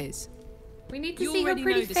watch of his. We need to You see her already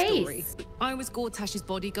pretty know the face. story. I was Gortash's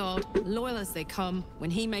bodyguard, loyal as they come, when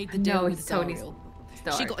he made the No, deal it's with Tony Zariel.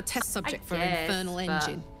 Stark. She got a test subject for I her guess, infernal but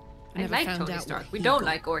engine. I Never like found Tony out Stark. what We he don't got.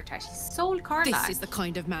 like Gortash. He's soul Karlach. This is the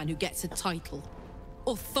kind of man who gets a title.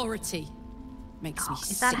 Authority. Makes me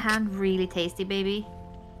Is that sick. hand really tasty, baby?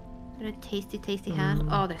 Is it a tasty, tasty hand?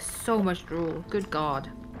 Oh, there's so much drool. Good God.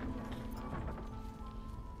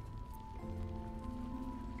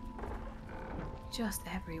 Just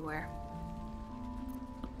everywhere.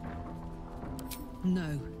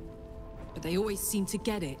 No. But they always seem to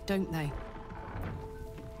get it, don't they?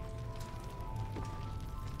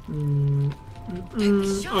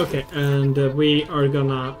 Okay, and we are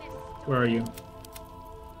gonna. Where are you?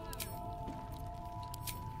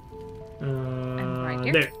 I'm right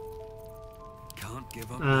here. There. Can't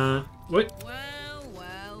give up. What?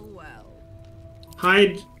 Well.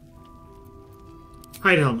 Hide.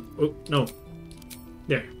 Hide helmet. Oh, no.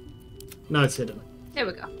 There. Now it's hidden. There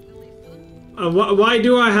we go. Why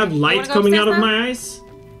do I have light go coming out upstairs of now? my eyes?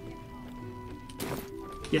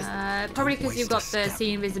 Yes. Probably because you've got the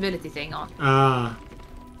see invisibility thing on. Ah.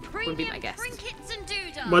 Would be my guess.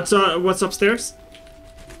 What's upstairs?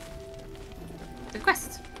 The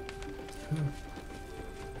quest.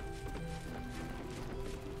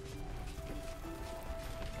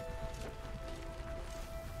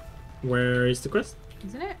 Where is the quest?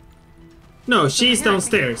 Isn't it? No, she's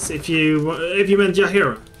downstairs. If you meant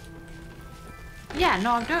Jaheira. Yeah,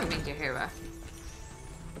 no, I don't mean Jaheira.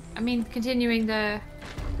 I mean continuing the...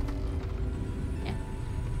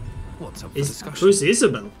 What's up for discussion? Who's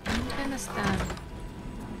Isabel? I don't understand.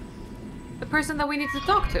 The person that we need to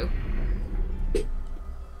talk to.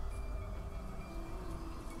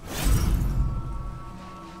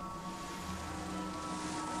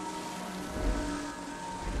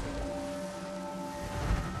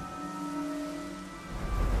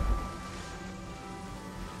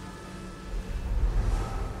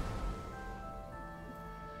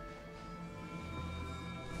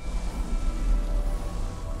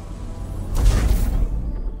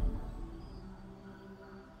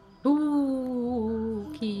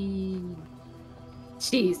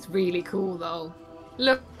 She's really cool though.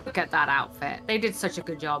 Look at that outfit. They did such a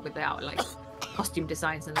good job with the costume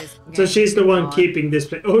designs in this game. So she's the one keeping this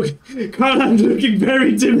place. Oh, Carl, I'm looking very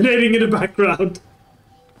intimidating in the background.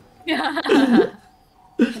 I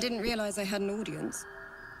didn't realize I had an audience.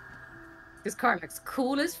 This car looks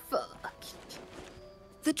cool as fuck.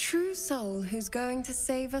 The true soul who's going to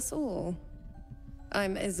save us all.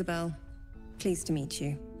 I'm Isabel. Pleased to meet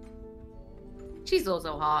you. She's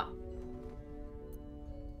also hot.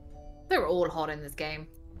 They're all hot in this game.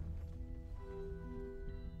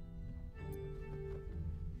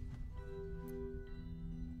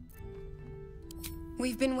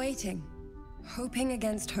 We've been waiting, hoping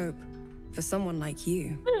against hope, for someone like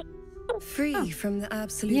you. Free from the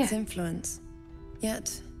Absolute's influence,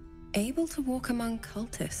 yet able to walk among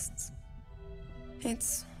cultists.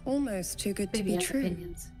 It's almost too good to be true.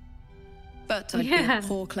 But I'd be a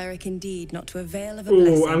poor cleric indeed not to avail of a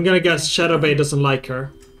blessing. Ooh, I'm gonna guess Shadowbay doesn't like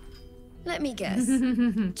her. Let me guess.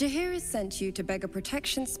 Jaheira sent you to beg a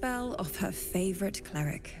protection spell off her favorite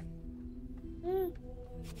cleric.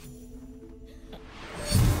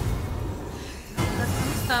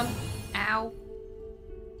 Ow.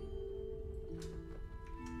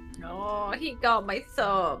 Oh, he got my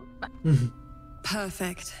thumb.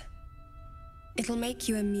 Perfect. It'll make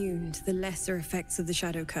you immune to the lesser effects of the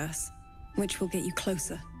shadow curse, which will get you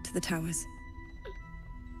closer to the towers.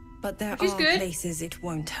 But there are places it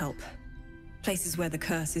won't help. Places where the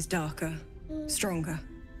curse is darker, stronger.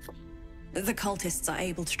 The cultists are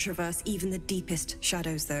able to traverse even the deepest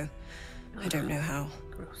shadows, though. I don't know how.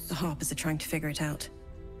 Gross. The Harpers are trying to figure it out.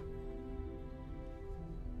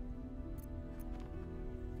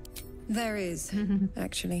 There is,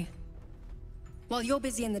 actually. While you're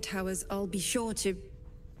busy in the towers, I'll be sure to...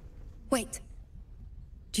 Wait.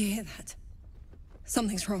 Do you hear that?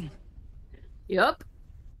 Something's wrong. Yup.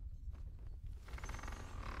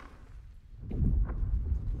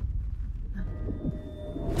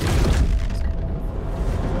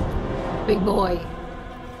 Big boy.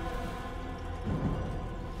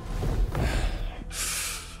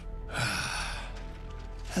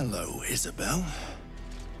 Hello, Isabel.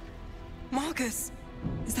 Marcus,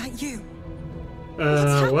 is that you? What's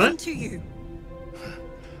happened to you?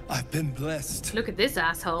 I've been blessed. Look at this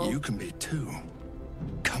asshole. You can be too.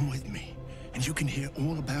 Come with me, and you can hear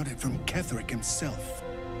all about it from Ketheric himself.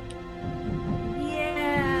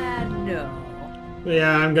 Yeah, no.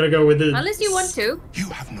 Yeah, I'm gonna go with it. Unless you want to. You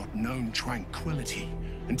have not known tranquility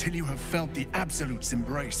until you have felt the Absolute's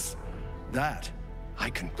embrace. That I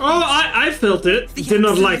can. Oh, I felt it. Did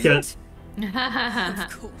not like it. Of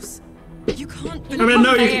course. You can't believe I mean,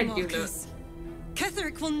 no, you Marcus.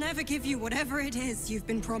 Ketheric will never give you whatever it is you've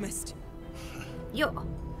been promised. Yo.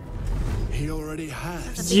 He already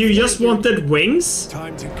has. You just wanted wings?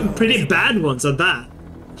 Time to go. Pretty bad ones at that.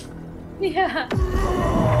 Yeah. They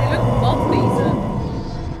look moppy.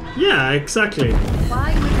 Yeah, exactly.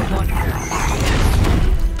 Why would you want that?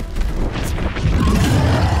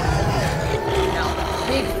 No.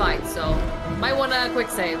 Big fight, so might want a quick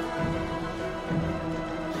save.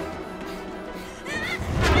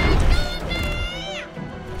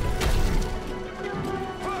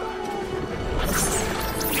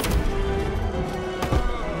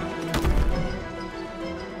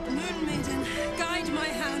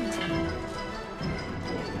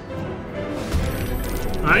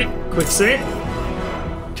 Alright, quick save.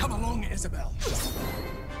 Come along, Isabel.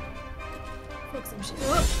 Fuck some shit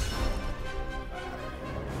up.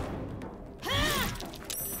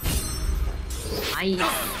 Nice.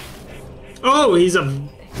 Oh, he's a...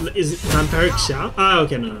 Is it vampiric shout? Ah,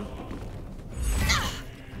 okay, no.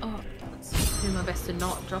 Oh, let's do my best to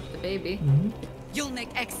not drop the baby. You'll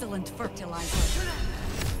make excellent fertilizer.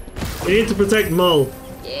 We need to protect Mull.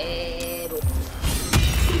 Yeah.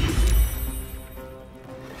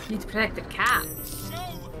 Need to protect the cat.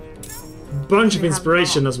 Bunch of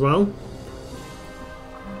inspiration as well.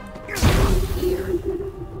 Here.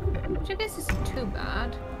 Which I guess isn't too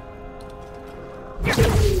bad.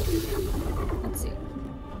 Let's see.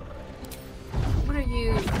 What are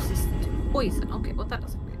you resistant to? Poison. Okay, well that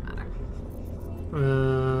doesn't really matter.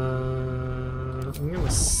 I'm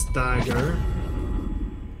gonna stagger.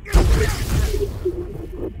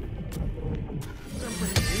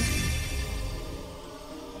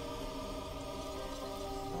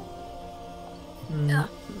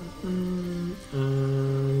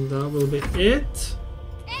 And that will be it.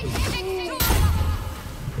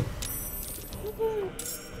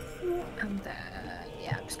 And then,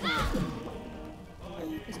 yeah, I'm just gonna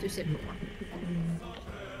let's do simple one.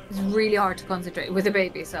 It's really hard to concentrate with a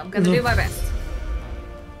baby, so I'm gonna do my best.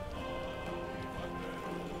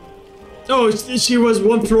 Oh, she was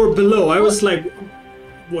one floor below. I was like,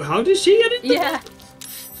 well, how did she get it? Yeah.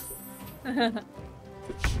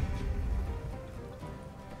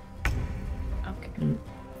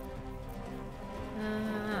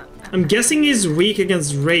 I'm guessing he's weak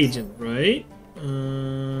against raging, right?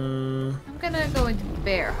 I'm gonna go into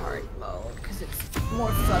bear heart mode because it's more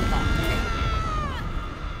fun that way.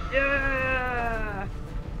 Yeah.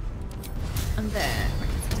 And then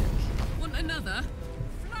Want another?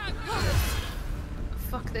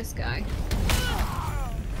 fuck this guy.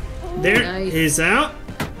 There, Nice. he's out.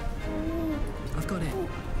 I've got it.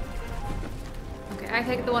 Okay, I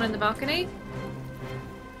take the one in the balcony.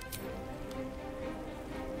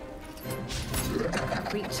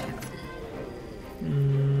 Reach him.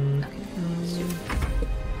 Okay, shoot.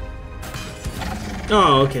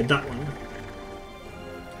 Oh, okay, that one.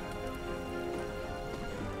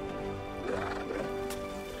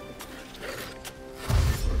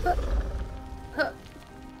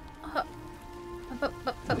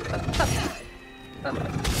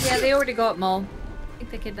 Yeah, they already got Maul. I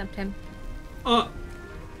think they kidnapped him.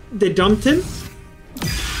 They dumped him?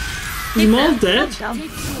 Is Maul dead?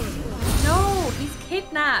 No, He's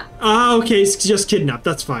kidnapped. Ah, okay, he's just kidnapped.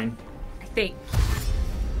 That's fine. I think.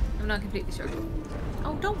 I'm not completely sure.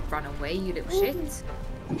 Oh, don't run away, you little shit.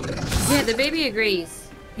 Yeah, the baby agrees.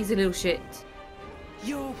 He's a little shit.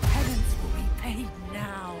 Your penance will be paid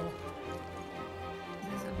now.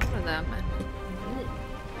 There's a lot of them.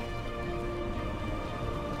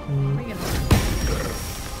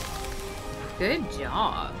 Good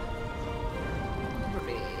job.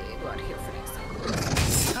 Probably go out here for next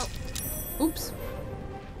time. Oh, oops.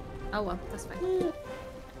 Oh well, that's fine.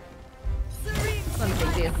 Not a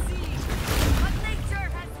big deal.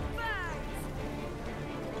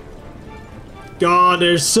 God,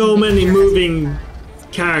 there's so many moving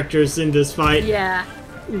characters in this fight. Yeah.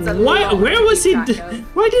 Why? Where was he?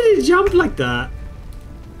 Why did he jump like that?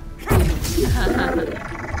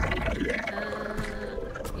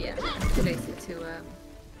 Yeah, related to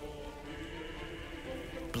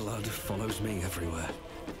Blood follows me everywhere.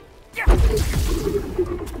 Look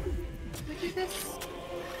at this.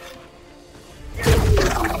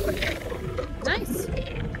 Nice.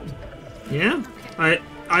 Yeah,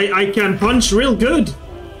 I can punch real good.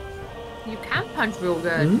 You can punch real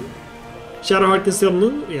good. Shadowheart can still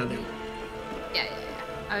move. Yeah, there. Yeah.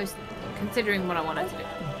 I was considering what I wanted to do.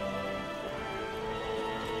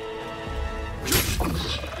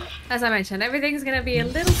 As I mentioned, everything's gonna be a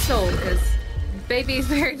little slow because baby is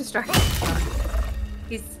very distracted.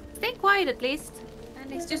 He's staying quiet at least, and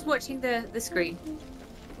he's just watching the screen.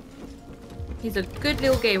 He's a good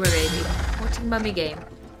little gamer baby, watching mummy game,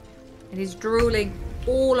 and he's drooling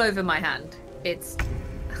all over my hand. It's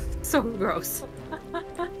so gross.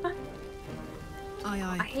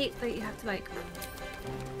 I hate that you have to like.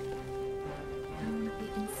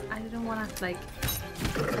 I don't want to have to like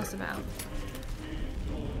fuss about.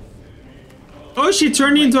 Oh, she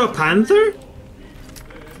turned into a panther?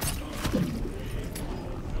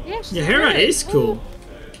 Yeah, she's Your hair good. is cool. Ooh.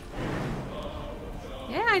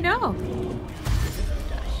 Yeah, I know.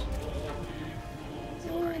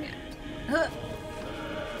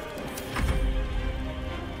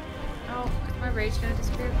 Oh, is my rage gonna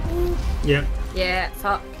disappear? Yeah. Yeah,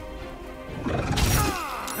 fuck.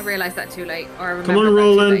 I realized that too late. Or I remembered Come on, that too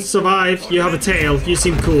Roland, late. survive. You have a tail. You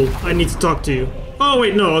seem cool. I need to talk to you. Oh,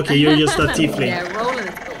 wait, no. Okay, you're just that tiefling. Yeah, Roland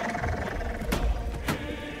is cool.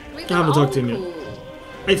 I haven't talked to him yet.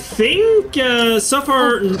 I think, so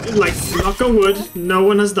far, like, knock on wood, no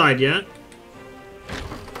one has died yet.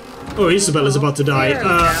 Oh, Isabel is about to die.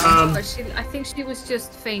 But I think she was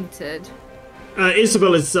just fainted.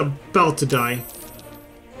 Isabel is about to die.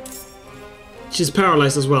 She's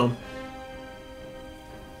paralyzed as well.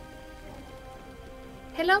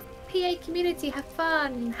 Hello, PA community, have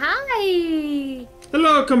fun. Hi.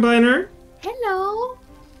 Hello, Combiner. Hello.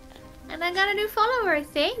 And I got a new follower.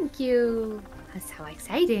 Thank you. That's so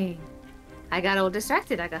exciting. I got all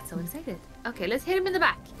distracted. I got so excited. Okay, let's hit him in the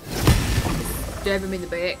back. Stab him in the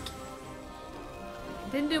back.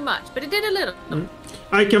 Didn't do much, but it did a little.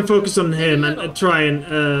 I can focus on him and try and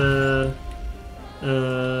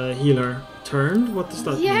heal her. Turned? What does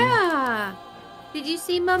that mean? Yeah. Did you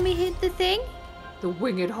see Mummy hit the thing? The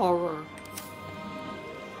winged horror.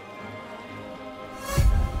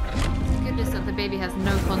 Goodness that the baby has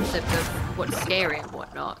no concept of what's scary and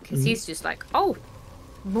whatnot, because he's just like, oh,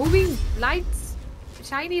 moving lights,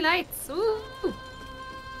 shiny lights. Ooh,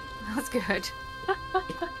 that's good.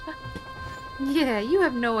 Yeah, you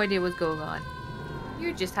have no idea what's going on.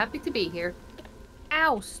 You're just happy to be here.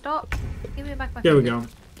 Ow! Stop. Give me back my There we finger. go.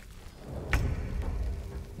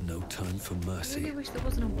 No time for I mercy. really wish there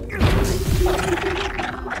wasn't a wall.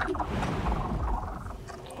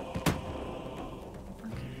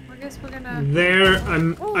 I guess we're gonna. There,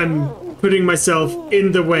 I'm putting myself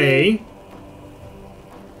in the way.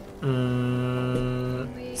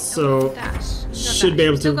 So should be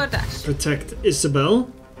able to protect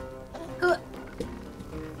Isabel.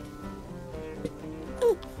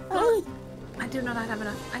 I do not have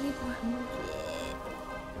enough. I need more.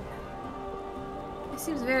 It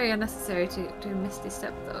seems very unnecessary to do a Misty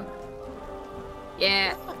Step though.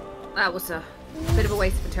 Yeah, that was a bit of a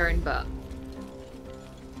waste of a turn, but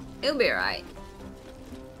it'll be alright.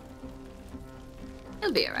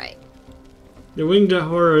 It'll be alright. The winged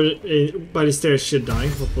horror by the stairs should die,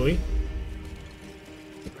 hopefully.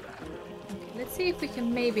 Okay, let's see if we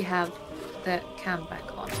can maybe have the cam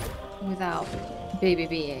back on without baby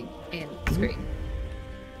being in the screen.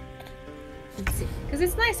 Let's see, because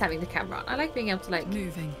it's nice having the camera on. I like being able to like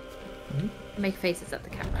make faces at the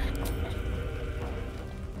camera.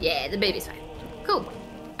 Yeah, the baby's fine. Cool.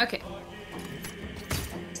 Okay.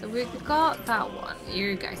 So we've got that one.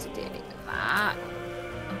 You guys are dealing with that.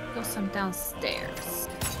 I've got some downstairs.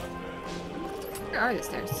 Where are the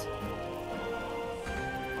stairs?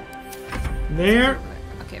 There.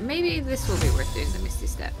 Okay, maybe this will be worth doing the Misty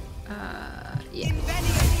Step. Yeah.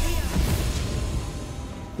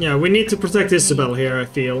 Yeah, we need to protect Isabel here, I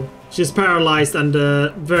feel. She's paralyzed and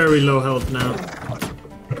very low health now.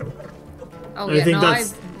 Oh, I yeah, think no,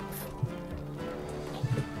 that's...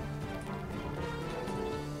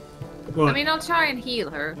 What? I mean, I'll try and heal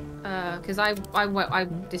her, because I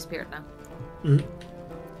disappeared now. Mm-hmm.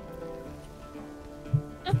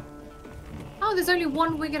 Oh, there's only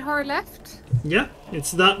one winged horror left? Yeah,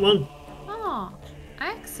 it's that one. Oh,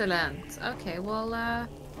 excellent. Okay, well, yeah.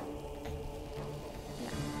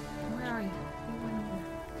 Where are you?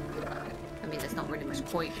 I mean, there's not really much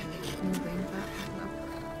point in moving, but... No.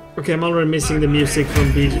 Okay, I'm already missing the music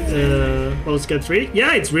from BG3.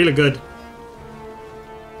 Yeah, it's really good.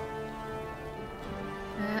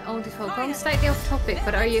 Old default. I'm slightly off topic,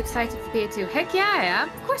 but are you excited for BA2? Heck yeah, I am.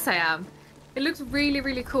 Of course I am. It looks really,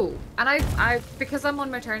 really cool. And I because I'm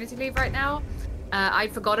on maternity leave right now,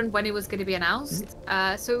 I'd forgotten when it was going to be announced.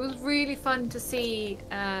 So it was really fun to see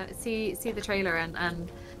the trailer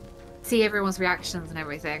and see everyone's reactions and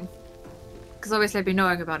everything. Because obviously I've been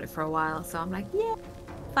knowing about it for a while, so I'm like, yeah,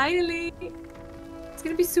 finally. It's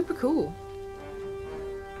going to be super cool.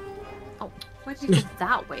 Oh, why did you go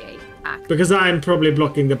that way, Act? Because I'm probably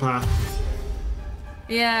blocking the path.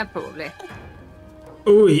 Yeah, probably.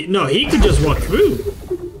 Oh, no, he could just walk through.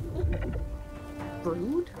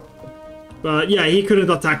 Rude? But yeah, he couldn't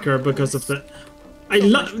attack her because of the...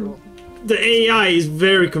 The AI is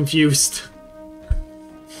very confused.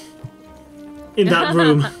 In that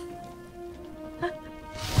room.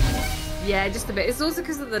 Yeah, just a bit. It's also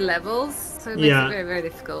because of the levels, so it makes it very, very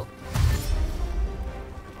difficult.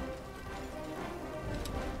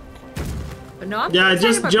 But no, I'm yeah,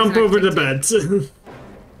 just jump over the beds.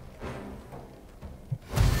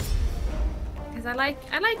 Because I like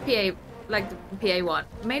PA, like the PA one,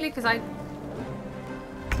 mainly because I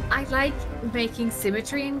like making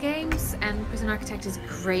symmetry in games, and Prison Architect is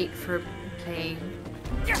great for playing.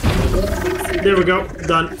 There we go,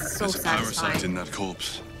 done. So There's a parasite satisfying. in that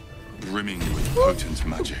corpse, brimming with potent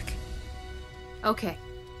magic. Okay.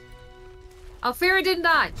 Alfira didn't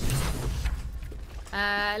die.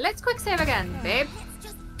 Let's quick save again, babe.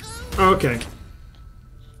 Okay.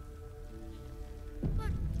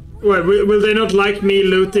 Wait, will they not like me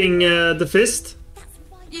looting the fist?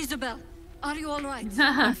 Isabel, are you all right?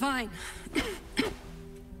 I'm fine.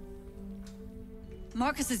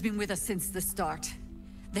 Marcus has been with us since the start.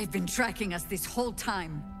 They've been tracking us this whole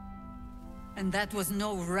time. And that was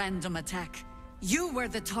no random attack. You were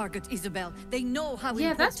the target, Isabel. They know how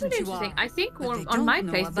Yeah, that's really important you interesting. are. I think But on my don't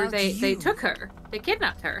know playthrough about they you. took her. They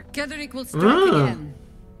kidnapped her. Kedrick will strike again.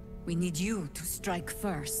 We need you to strike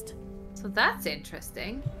first. So that's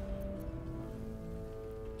interesting.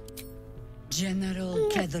 General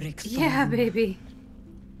Kedrick. Yeah, baby.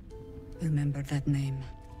 Remember that name.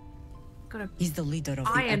 Got a He's the leader of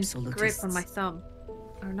the iron Absolutists. grip on my thumb.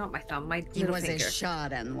 Or not my thumb, my He little was finger. a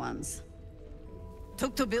Sharan once.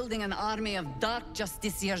 Took to building an army of dark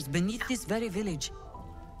justiciars beneath this very village.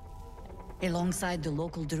 Alongside the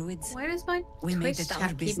local druids. Why does my We made Twitch it our chat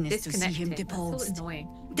keep business to see him disconnecting? That's so deposed. annoying.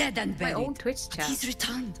 Dead and My buried. own Twitch But chat. he's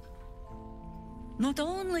returned. Not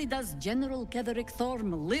only does General Kedrick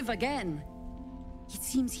Thorm live again, it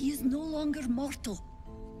seems he is no longer mortal.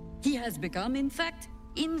 He has become, in fact,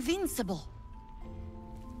 invincible.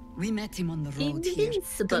 We met him on the road here,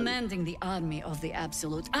 commanding the army of the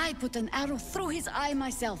Absolute. I put an arrow through his eye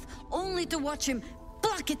myself, only to watch him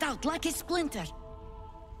pluck it out like a splinter.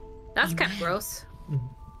 That's kind of gross.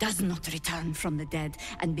 Does not return from the dead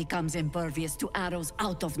and becomes impervious to arrows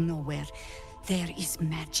out of nowhere. There is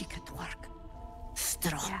magic at work.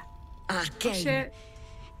 Strong, arcane,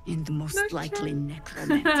 and most likely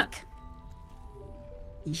necromantic.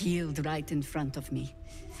 He healed right in front of me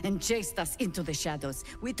and chased us into the shadows.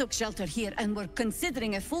 We took shelter here and were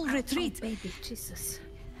considering a full retreat. Oh, baby, Jesus.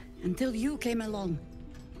 Until you came along.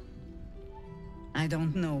 I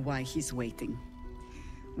don't know why he's waiting.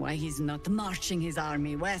 Why he's not marching his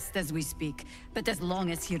army west as we speak. But as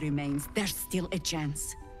long as he remains, there's still a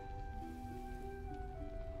chance.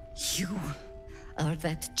 You are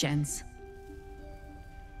that chance.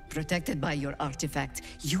 Protected by your artifact,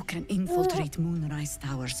 you can infiltrate Moonrise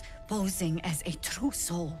Towers, posing as a true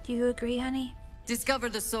soul. Do you agree, honey? Discover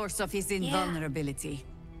the source of his invulnerability.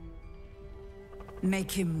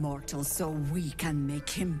 Make him mortal so we can make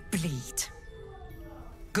him bleed.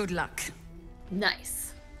 Good luck.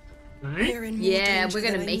 Nice. We're in more Yeah, danger we're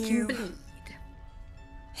gonna than I make him knew. bleed.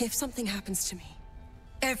 If something happens to me,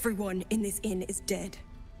 everyone in this inn is dead.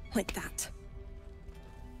 Like that.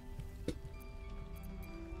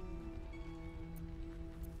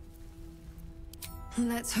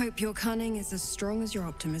 Let's hope your cunning is as strong as your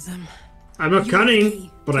optimism. I'm not cunning,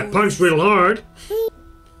 but I punch real hard.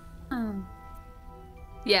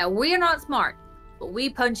 Yeah, we're not smart, but we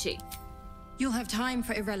punchy. You'll have time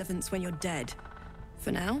for irrelevance when you're dead.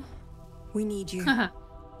 For now, we need you.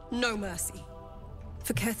 No mercy.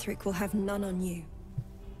 For Ketheric will have none on you.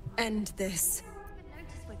 End this.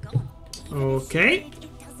 Okay.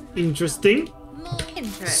 Interesting.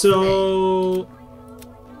 So...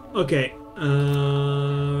 Okay.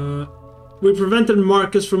 We prevented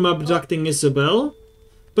Marcus from abducting Isabel.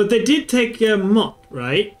 But they did take Mott,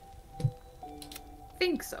 right? I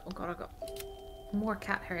think so. Oh god, I got more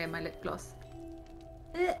cat hair in my lip gloss.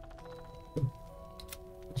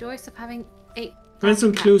 Joys of having 8. Find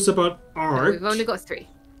some clues about art. No, we've only got 3.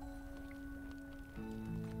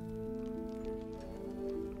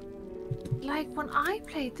 Like when I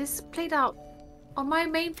played, this played out on my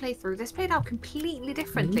main playthrough. This played out completely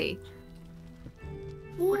differently.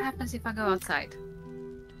 What happens if I go outside?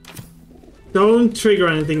 Don't trigger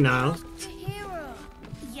anything now.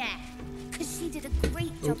 Yeah, because she did a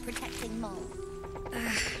great job protecting Mole.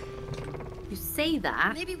 You say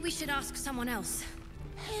that? Maybe we should ask someone else.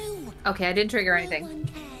 Who? Okay, I didn't trigger anything.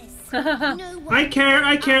 I care,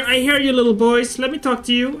 I hear you, little boys. Let me talk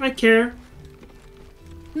to you. I care.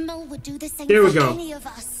 Mole would do the same There we for go. any of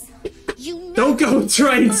us. You know. Don't go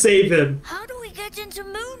try and save him. How do we get into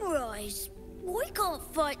Moonrise? We can't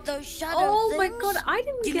fight those shadow Oh my things. god, I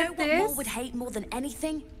didn't You get know this. what Mole would hate more than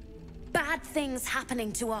anything? Bad things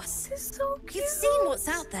happening to us. This is so cute. You've seen what's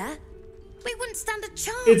out there. We wouldn't stand a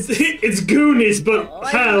chance. It's Goonies, but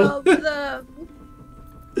hell. I love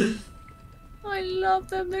them. I love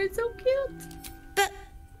them. They're so cute. But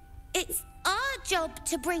it's our job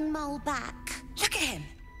to bring Mole back. Look at him.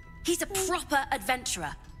 He's a proper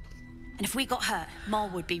adventurer. And if we got hurt, Mole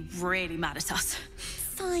would be really mad at us.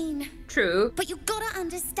 Fine. True. But you gotta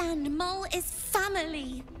understand, Mole is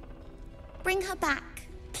family. Bring her back,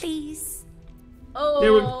 please.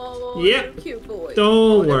 Oh, Yep. cute boy. Don't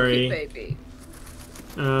Oh, worry. Cute baby.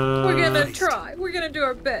 We're gonna try. We're gonna do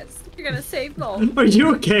our best. We're gonna save Mole. Are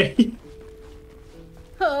you okay?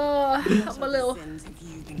 Oh, I'm a little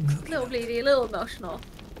bleedy, a little emotional.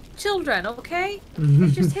 Children, okay?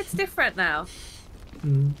 It just hits different now.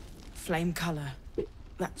 Flame colour.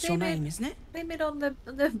 That's your name, isn't it? Blame it on the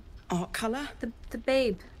Art colour? The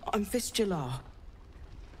babe. I'm Fistular.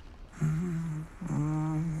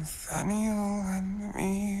 Nathaniel and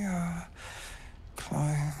me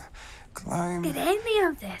climb. Did any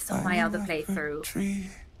of this on my other playthrough?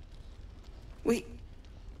 We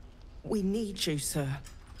need you, sir.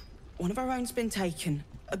 One of our own's been taken.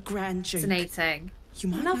 A Grand Duke. Fascinating. You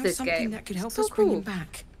might Love know this something game. that could help So us bring cool. him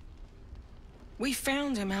back. We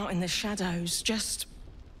found him out in the shadows, just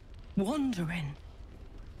wandering.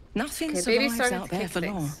 Nothing Okay, baby's survives starting out to there kick for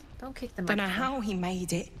things. long. Don't kick the Don't know microphone. how he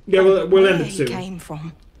made it. Yeah, we'll where end it he soon. came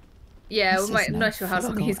from. Yeah, This we is might, no not sure how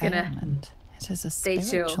long physical he's gonna ailment. It is a stay chill.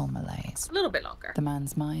 spiritual malaise. A little bit longer. The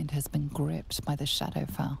man's mind has been gripped by the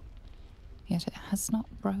Shadowfell, yet it has not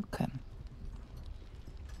broken.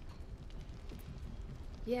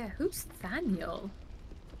 Yeah, who's Daniel?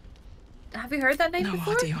 Have you heard that name No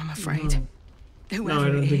before? idea, I'm afraid. I Whoever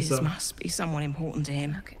don't it think is so. must be someone important to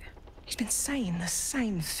him. Okay. He's been saying the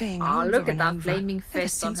same thing. Oh, over look at and that over flaming ever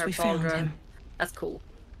fist on since her we found pauldron. him. That's cool.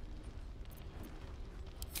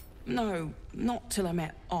 No, not till I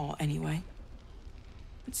met Art, anyway.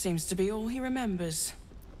 It seems to be all he remembers.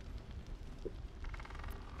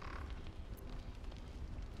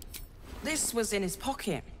 This was in his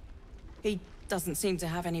pocket. He doesn't seem to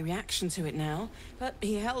have any reaction to it now, but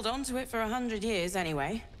he held on to it for 100 years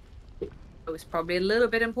anyway. It was probably a little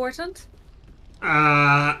bit important.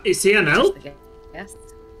 Is he an elf? Yes.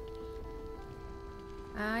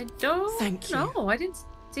 I don't Thank you. know. I didn't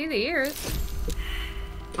see the ears.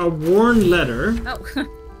 A worn letter. Oh.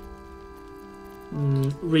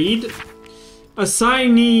 Read.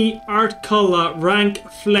 Assignee Art Color Rank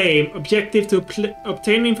Flame. Objective to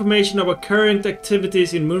obtain information about current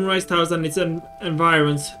activities in Moonrise Towers and its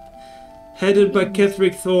environs. Headed by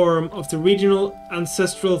Ketheric Thorm of the regional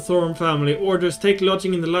ancestral Thorm family. Orders: take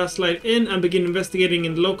lodging in the Last Light Inn and begin investigating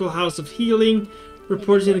in the local House of Healing.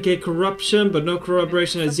 Reports indicate corruption, but no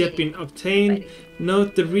corroboration has yet been obtained.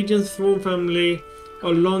 Note: the region's Thorm family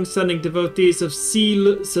are long-standing devotees of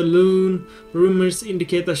Seal Saloon. Rumors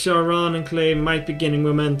indicate that Sharan and Clay might be gaining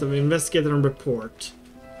momentum. Investigate and report.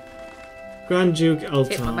 Grand Duke Hit my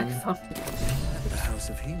Elton. microphone. The House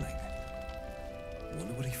of Healing.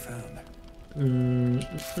 Wonder what he found.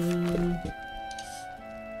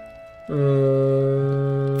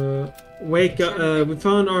 Wake up. We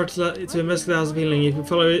found Art to investigate the House of Healing. If we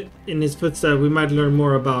follow it in his footsteps, we might learn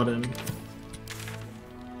more about him.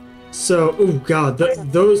 So, oh god,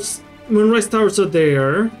 those Moonrise Towers are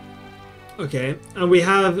there. Okay, and we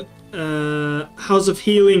have House of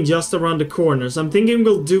Healing just around the corner. So I'm thinking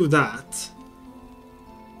we'll do that.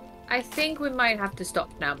 I think we might have to stop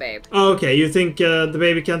now, babe. Oh, okay, you think the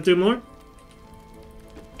baby can't do more?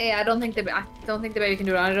 Yeah, I don't think the baby can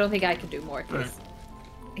do it. I don't think I can do more. Right.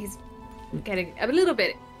 He's getting a little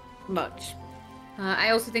bit much.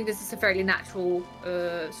 I also think this is a fairly natural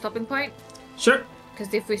stopping point. Sure.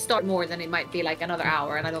 Because if we start more, then it might be like another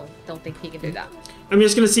hour, and I don't think he can do that. I'm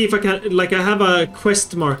just gonna see if I can. Like, I have a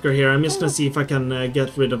quest marker here. I'm just gonna see if I can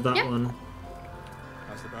get rid of that one.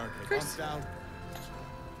 How's the barricade? Down.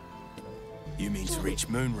 You mean to reach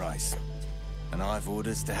Moonrise, and I've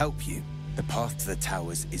orders to help you. The path to the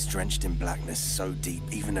towers is drenched in blackness so deep,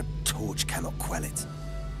 even a torch cannot quell it.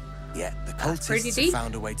 Yet the cultists have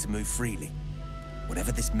found a way to move freely.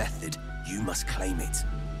 Whatever this method, you must claim it.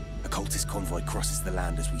 A cultist convoy crosses the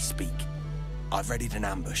land as we speak. I've readied an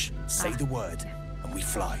ambush. Say the word, and we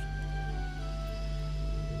fly.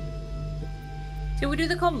 Should we do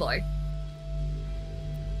the convoy?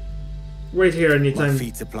 Wait here anytime. My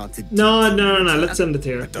feet are planted. No. Let's end it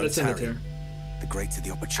here. Let's end it here. The greater the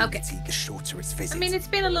opportunity, the shorter its visit. I mean, it's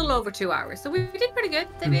been a little over 2 hours, so we did pretty good.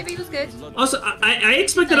 The baby was good. Also, I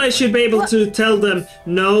expect that I should be able to tell them,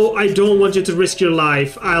 no, I don't want you to risk your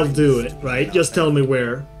life. I'll do it, right? Just tell me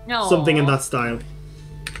where. No. Something in that style.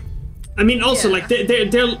 I mean, also, like,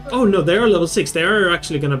 they're... Oh, no, they are level 6. They are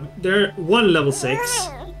actually gonna... They're 1 level 6,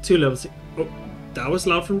 2 level 6... Oh, that was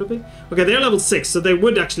loud from the big... Okay, they're level 6, so they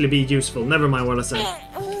would actually be useful. Never mind what I said.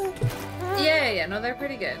 Yeah, no, they're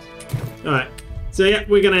pretty good. Alright. So yeah,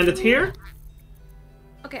 we're gonna end it here.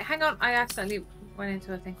 Okay, hang on. I accidentally went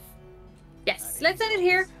into a thing. Yes, let's end it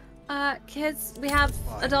here. Kids, we have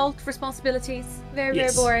adult responsibilities. Very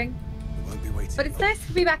boring. But it's nice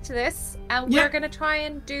to be back to this. And we're gonna try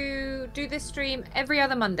and do this stream every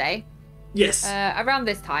other Monday. Yes. Around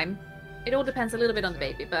this time. It all depends a little bit on the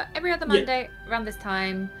baby, but every other Monday around this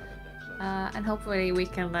time. And hopefully we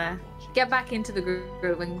can get back into the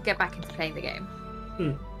groove and get back into playing the game.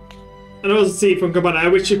 And also see from Kabana, I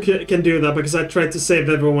wish you can do that because I tried to save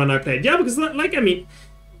everyone I played. Yeah, because like, I mean,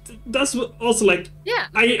 that's also like,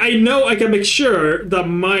 I know I can make sure that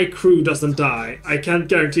my crew doesn't die. I can't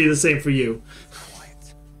guarantee the same for you.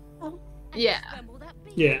 Yeah.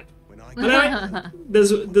 Yeah. Anyway,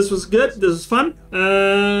 this was good. This was fun.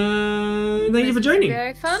 Thank you for joining.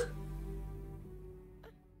 Very fun.